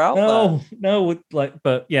horror out there. No,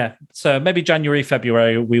 but yeah. So maybe January,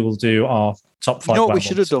 February, we will do our top 5. You know what we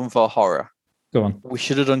should have done for horror? Go on. We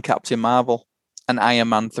should have done Captain Marvel and Iron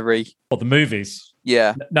Man 3. Or the movies.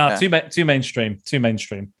 Yeah. No, yeah. Too mainstream.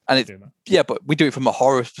 And but we do it from a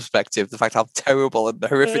horror perspective, the fact how terrible and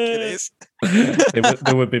horrific it is.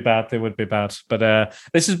 They would be bad. But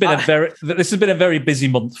this has been a very busy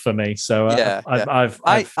month for me. So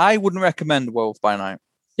I wouldn't recommend Werewolf by Night.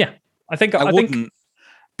 Yeah. I wouldn't,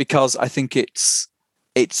 because I think it's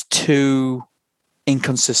too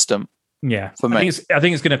inconsistent. Yeah. For me. I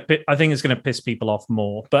think it's gonna piss people off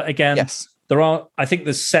more. But again, yes.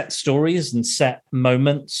 There's set stories and set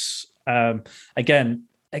moments. Again,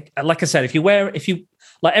 like I said, if you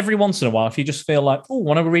like every once in a while, if you just feel like, oh,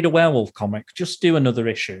 want to read a werewolf comic, just do another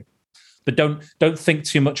issue. But don't think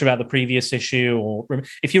too much about the previous issue, or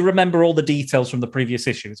if you remember all the details from the previous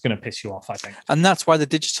issue, it's going to piss you off, I think. And that's why the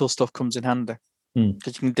digital stuff comes in handy,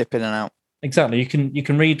 because you can dip in and out. Exactly. You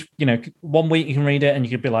can read, 1 week you can read it and you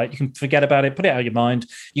can be like, you can forget about it, put it out of your mind.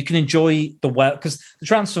 You can enjoy because the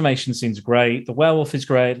transformation scene's great. The werewolf is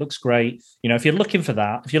great. It looks great. If you're looking for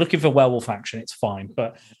that, if you're looking for werewolf action, it's fine.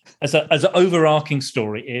 But as an overarching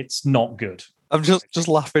story, it's not good. I'm just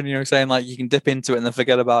laughing, saying like you can dip into it and then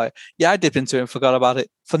forget about it. Yeah, I dipped into it and forgot about it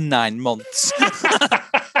for 9 months.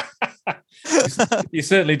 You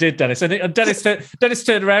certainly did, Dennis. And Dennis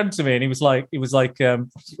turned around to me and he was like,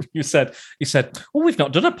 you said, "Oh, we've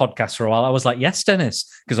not done a podcast for a while." I was like, "Yes, Dennis,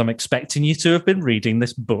 because I'm expecting you to have been reading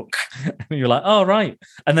this book." And you're like, "Oh, right."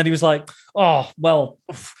 And then he was like, "Oh, well,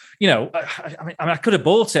 I could have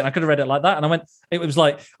bought it. And I could have read it like that." And I went, it was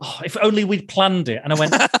like, "Oh, if only we'd planned it." And I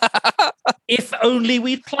went, if only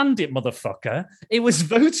we'd planned it, motherfucker. It was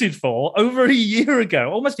voted for over a year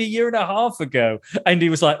ago, almost a year and a half ago. And he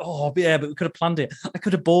was like, "Oh, yeah, but we could have planned it. I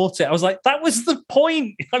could have bought it." I was like, that was the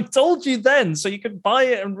point. I told you then, so you could buy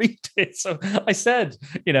it and read it. So I said,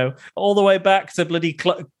 all the way back to bloody,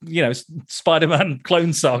 Spider-Man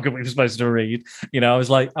Clone Saga we were supposed to read. I was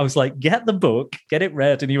like, get the book, get it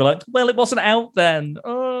read. And you were like, well, it wasn't out then.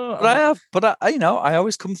 Oh, but I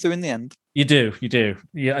always come through in the end. You do.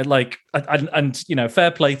 Yeah, and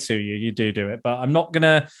fair play to you. You do it, but I'm not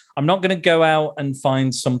gonna go out and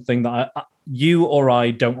find something that you or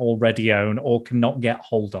I don't already own or cannot get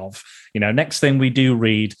hold of. Next thing we do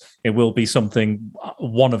read, it will be something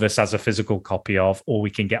one of us has a physical copy of, or we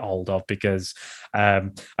can get hold of, because I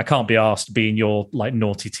can't be asked being your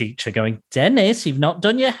naughty teacher going, "Dennis, you've not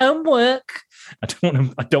done your homework." I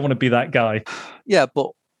don't want to be that guy. Yeah,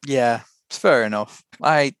 but yeah. It's fair enough.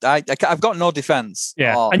 I've got no defense.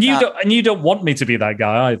 Yeah, and you don't want me to be that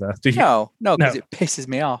guy either, do you? No, because it pisses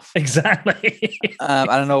me off. Exactly. I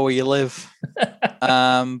don't know where you live,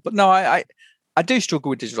 but no, I do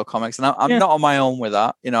struggle with digital comics, and I'm not on my own with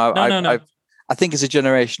that. No. I think it's a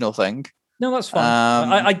generational thing. No, that's fine.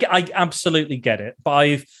 I absolutely get it, but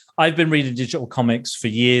I've been reading digital comics for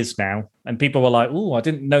years now. And people were like, "Oh, I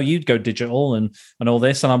didn't know you'd go digital and all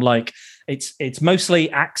this." And I'm like, it's mostly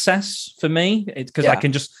access for me. It's because I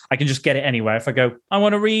can just get it anywhere. If I go, I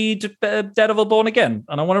want to read Daredevil Born Again,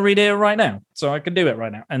 and I want to read it right now, so I can do it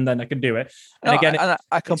right now, and then I can do it. And again,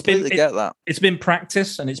 I completely get that. It's been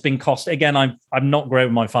practice and it's been cost. Again, I'm not great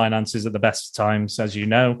with my finances at the best of times, as you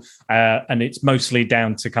know, and it's mostly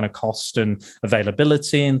down to kind of cost and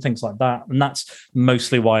availability and things like that. And that's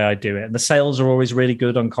mostly why I do it. And the sales are always really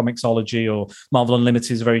good on Comixology, or Marvel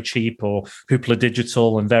Unlimited is very cheap, or Hoopla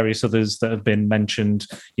Digital and various others that have been mentioned.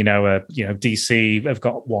 DC have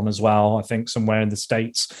got one as well, I think, somewhere in the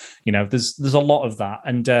States. There's a lot of that.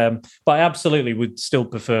 And but I absolutely would still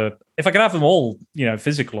prefer, if I could have them all,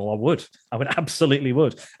 physical, I would absolutely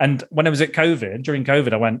would. And when I was at during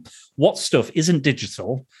COVID, I went, what stuff isn't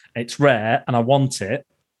digital? It's rare and I want it.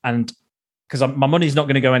 And because my money's not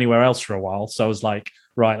going to go anywhere else for a while. So I was like,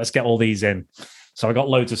 right, let's get all these in. So I got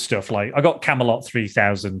loads of stuff. Like I got Camelot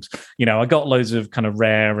 3000. I got loads of kind of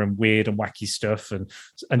rare and weird and wacky stuff,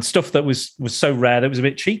 and stuff that was so rare that it was a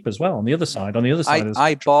bit cheap as well. On the other side,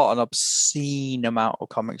 I bought an obscene amount of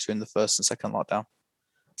comics during the first and second lockdown.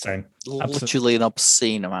 Same, literally an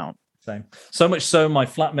obscene amount. Same. So much so, my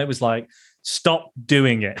flatmate was like, "Stop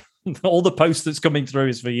doing it. All the post that's coming through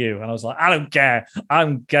is for you." And I was like, "I don't care.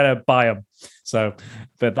 I'm gonna buy them." So,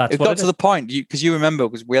 but that's it got to the point, because you remember,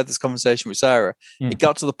 because we had this conversation with Sarah. It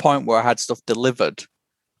got to the point where I had stuff delivered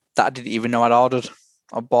that I didn't even know I'd ordered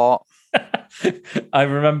or bought. I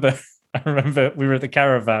remember we were at the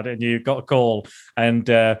caravan and you got a call, and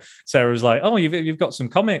Sarah was like, "Oh, you've got some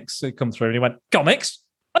comics that come through," and he went, "Comics?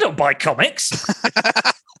 I don't buy comics."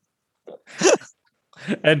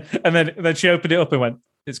 and then she opened it up and went,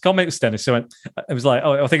 "It's comics, Dennis." So it was like,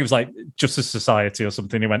 I think it was like Justice Society or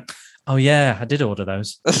something. He went, "Oh yeah, I did order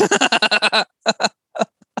those."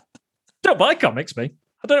 Don't buy comics, me.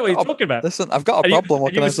 I don't know what you're talking about. Listen, I've got a problem.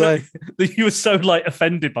 What can I say? You were so like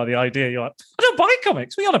offended by the idea. You're like, "I don't buy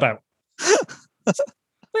comics. What are you on about? What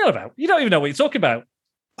are you on about? You don't even know what you're talking about."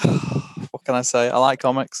 What can I say? I like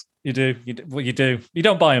comics. You do. Well, you do. You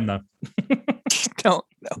don't buy them though. No.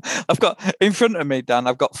 I've got in front of me, Dan.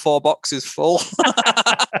 I've got 4 boxes full,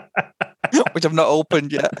 which I've not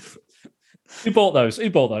opened yet. Who bought those?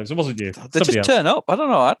 It wasn't you. They just turn up. I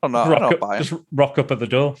don't know. I don't buy them. Just rock up at the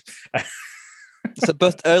door. It's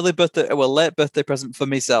a late birthday present for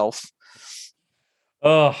myself.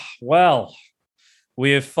 Oh well,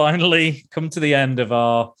 we have finally come to the end of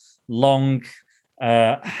our long,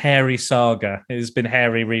 hairy saga. It has been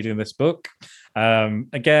hairy reading this book.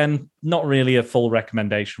 Again, not really a full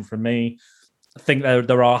recommendation from me. I think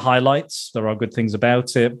there are highlights, there are good things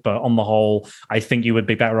about it, but on the whole, I think you would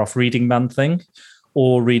be better off reading Man-Thing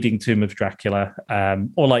or reading Tomb of Dracula,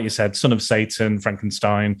 or like you said, Son of Satan,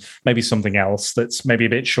 Frankenstein, maybe something else that's maybe a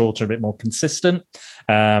bit shorter, a bit more consistent,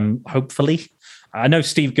 hopefully. I know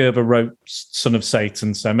Steve Gerber wrote Son of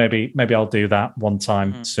Satan, so maybe I'll do that one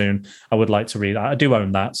time soon. I would like to read that. I do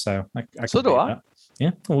own that, so I so do I. That.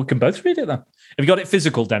 Yeah, well, we can both read it then. Have you got it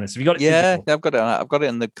physical, Dennis? Have you got it? Yeah, physical? I've got it. I've got it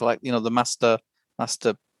in the the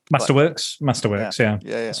Masterworks.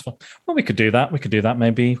 Yeah. Well, we could do that.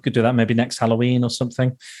 Maybe we could do that. Maybe next Halloween or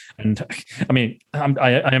something. And I mean,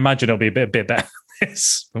 I imagine it'll be a bit better.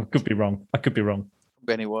 I could be wrong. Could be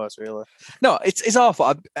any worse, really. No, it's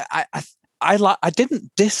awful. I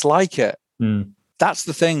didn't dislike it. That's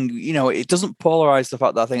the thing, it doesn't polarize the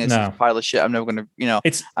fact that I think it's a pile of shit. I'm never going to,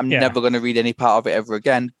 never going to read any part of it ever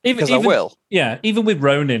again, because I will. Yeah, even with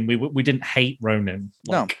Ronin, we didn't hate Ronin.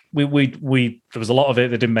 Like, no, we there was a lot of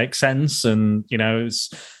it that didn't make sense, and it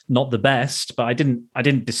was not the best. But I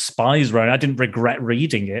didn't despise Ronin. I didn't regret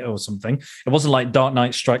reading it or something. It wasn't like Dark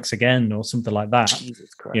Knight Strikes Again or something like that.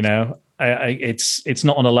 Jesus Christ. It's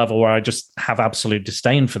not on a level where I just have absolute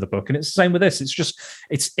disdain for the book, and it's the same with this.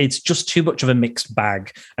 It's just too much of a mixed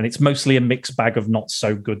bag, and it's mostly a mixed bag of not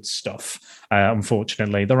so good stuff.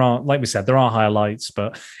 Unfortunately, there are, like we said, there are highlights,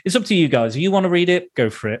 but it's up to you guys. If you want to read it, go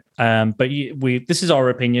for it. But this is our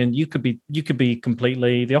opinion. You could be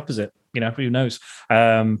completely the opposite. Who knows?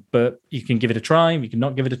 But you can give it a try. You can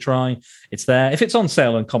not give it a try. It's there. If it's on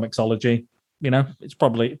sale on Comixology, it's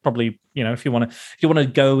probably if you want to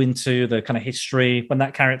go into the kind of history when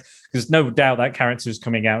that character, because no doubt that character is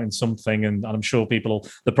coming out in something, and I'm sure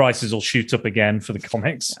the prices will shoot up again for the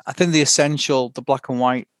comics. I think the black and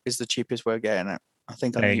white is the cheapest way of getting it. I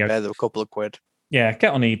think on eBay they're a couple of quid. Yeah,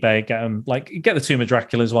 get on eBay, get them, get the Tomb of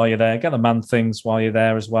Draculas while you're there, get the Man-Things while you're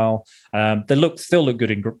there as well. They still look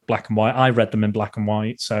good in black and white. I read them in black and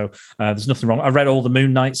white, so there's nothing wrong. I read all the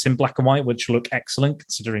Moon Knights in black and white, which look excellent,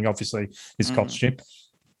 considering obviously his costume.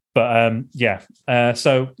 But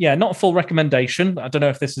so not a full recommendation. I don't know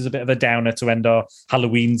if this is a bit of a downer to end our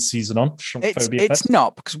Halloween season on. It's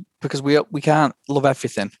not because we can't love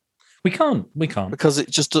everything. We can't because it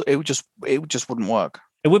just wouldn't work.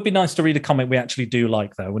 It would be nice to read a comic we actually do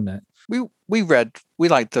like, though, wouldn't it? We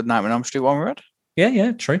liked the Nightmare on Elm Street one we read.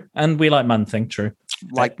 Yeah, true. And we like Man Thing, true.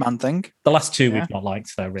 Man Thing. The last two we've not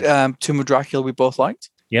liked, though. Really. Tomb of Dracula we both liked.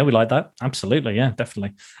 Yeah, we like that. Absolutely, yeah,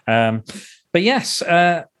 definitely. But yes,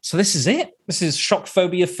 so this is it. This is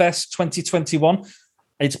Shockphobia Fest 2021.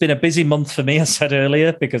 It's been a busy month for me, I said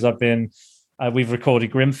earlier, because we've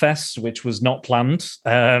recorded Grimfest, which was not planned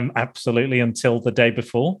absolutely until the day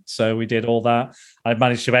before. So we did all that. I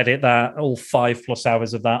managed to edit that, all 5+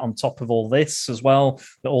 hours of that on top of all this as well,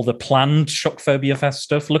 all the planned Shockphobia Fest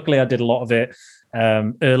stuff. Luckily, I did a lot of it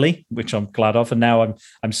early, which I'm glad of. And now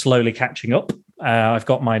I'm slowly catching up. I've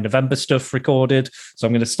got my November stuff recorded, so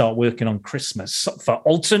I'm going to start working on Christmas for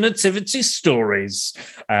Alternativity Stories.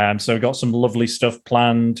 So we've got some lovely stuff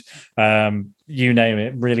planned. You name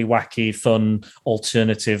it, really wacky, fun,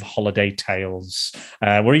 alternative holiday tales.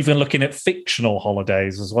 We're even looking at fictional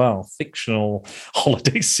holidays as well, fictional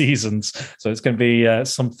holiday seasons. So it's going to be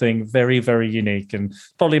something very, very unique and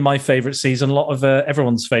probably my favourite season, a lot of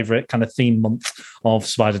everyone's favourite kind of theme month of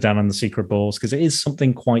Spider-Dan and the Secret Balls, because it is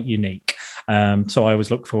something quite unique. So I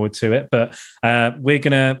always look forward to it. But we're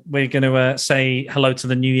gonna say hello to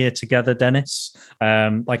the new year together, Dennis.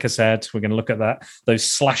 Like I said, we're going to look at those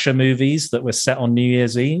slasher movies that were set on New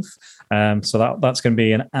Year's Eve. So that's going to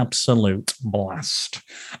be an absolute blast.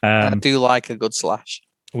 I do like a good slash.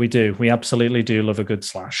 We do. We absolutely do love a good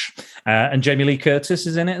slash. And Jamie Lee Curtis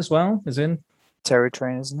is in it as well. Is in Terror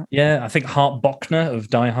Train, isn't it? Yeah, I think Hart Bochner of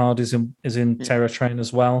Die Hard is in Terror Train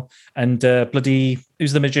as well. And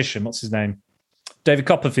who's the magician? What's his name? David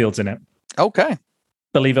Copperfield's in it. Okay.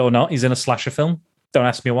 Believe it or not, he's in a slasher film. Don't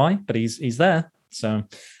ask me why, but he's there. So,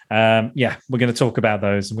 we're going to talk about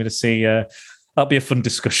those. I'm going to see. That'll be a fun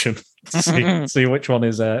discussion. See which one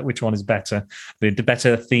is better. The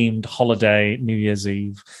better themed holiday New Year's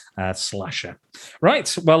Eve slasher.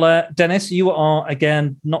 Right. Well, Dennis, you are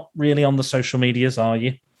again not really on the social medias, are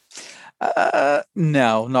you?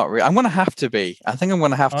 No, not really. I'm going to have to be. I think I'm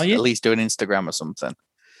going to have to at least do an Instagram or something.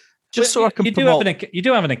 Just so I can. You do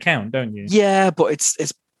have an account, don't you? Yeah, but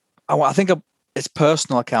it's. I think it's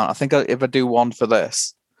personal account. I think if I do one for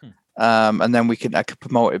this, and then I can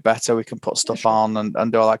promote it better. We can put stuff on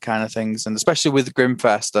and do all that kind of things, and especially with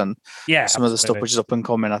Grimfest and some of the stuff which is up and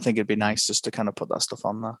coming. I think it'd be nice just to kind of put that stuff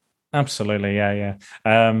on there. Absolutely, yeah.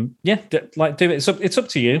 Do it. It's up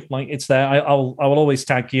to you. Like, it's there. I will always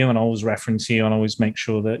tag you and I'll always reference you and always make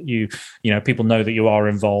sure that you people know that you are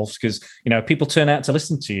involved, because people turn out to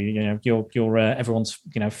listen to you. You're everyone's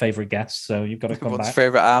favorite guest, so you've got to come back.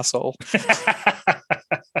 Favorite asshole,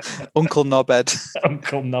 Uncle Knobhead.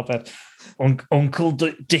 Uncle Knobhead. Uncle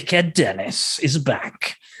Dickhead Dennis is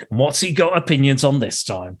back. What's he got opinions on this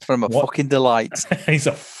time? From a fucking delight. He's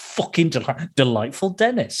a fucking delightful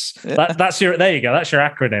Dennis. Yeah. There you go. That's your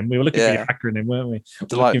acronym. We were looking for your acronym, weren't we?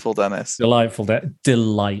 Delightful Dennis.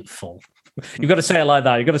 Delightful. You've got to say it like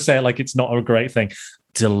that. You've got to say it like it's not a great thing.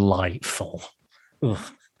 Delightful. Ugh.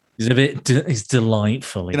 He's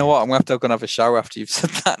delightful. You know what? I'm going to have a shower after you've said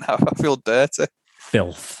that now. I feel dirty.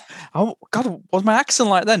 Filth. Oh, God. Was my accent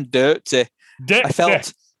like then? Dirty.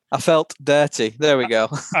 I felt dirty. There we go.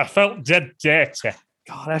 I felt dirty.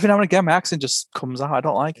 God, every now and again, my accent just comes out. I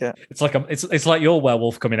don't like it. It's like it's like your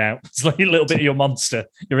werewolf coming out. It's like a little bit of your monster.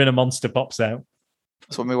 Your inner monster pops out.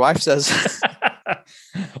 That's what my wife says.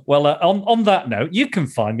 Well, on that note, you can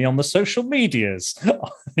find me on the social medias.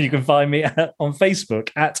 You can find me on Facebook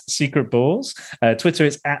at Secret Balls. Twitter,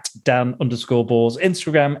 it's at Dan_Balls.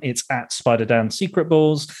 Instagram, it's at SpiderDan Secret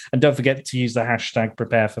Balls. And don't forget to use the hashtag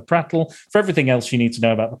 #PrepareForPrattle. For everything else you need to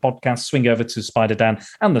know about the podcast, swing over to SpiderDan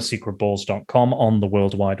and thesecretballs.com on the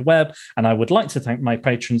World Wide Web. And I would like to thank my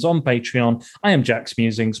patrons on Patreon. I am Jack's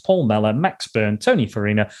Musings, Paul Meller, Max Byrne, Tony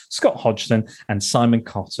Farina, Scott Hodgson, and Simon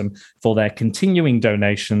Cotton for their continuing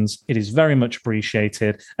donations. It is very much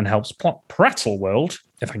appreciated and helps Prattle World,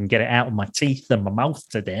 if I can get it out of my teeth and my mouth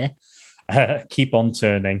today, keep on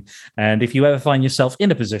turning. And if you ever find yourself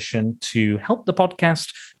in a position to help the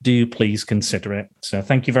podcast, do please consider it. So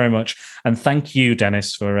thank you very much. And thank you,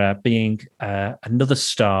 Dennis, for being another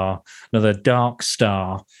star, another dark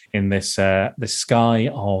star in this sky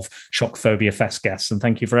of Shockphobia Fest guests. And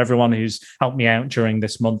thank you for everyone who's helped me out during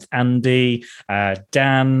this month. Andy,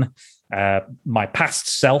 Dan, my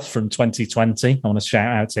past self from 2020. I want to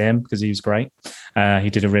shout out to him because he was great. He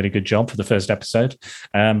did a really good job for the first episode.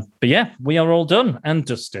 But yeah, we are all done and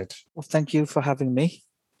dusted. Well, thank you for having me.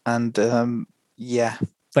 And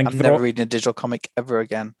Thank I'm you for never all- reading a digital comic ever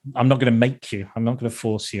again. I'm not going to make you. I'm not going to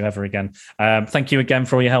force you ever again. Thank you again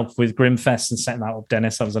for all your help with Grimfest and setting that up,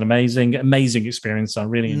 Dennis. That was an amazing experience. I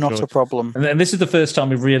really enjoyed. Not a problem. And this is the first time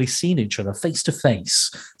we've really seen each other face to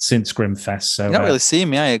face since Grimfest. So You're not really seeing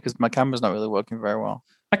me, are you? Because my camera's not really working very well.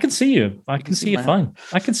 I can see you. I can see you fine.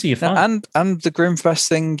 I can see you fine. And the Grimfest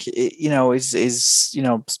thing,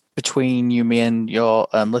 is between you, me, and your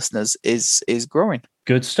listeners is growing.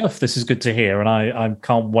 Good stuff. This is good to hear, and I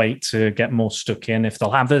can't wait to get more stuck in if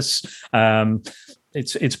they'll have us.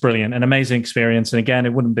 It's brilliant, an amazing experience, and again,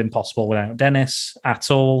 it wouldn't have been possible without Dennis at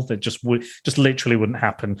all. That just literally wouldn't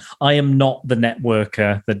happen. I am not the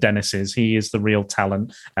networker that Dennis is. He is the real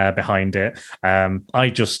talent behind it. I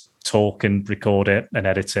just talk and record it and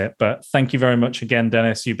edit it. But thank you very much again,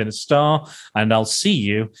 Dennis. You've been a star, and I'll see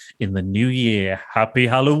you in the new year. Happy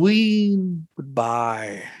Halloween.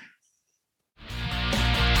 Goodbye.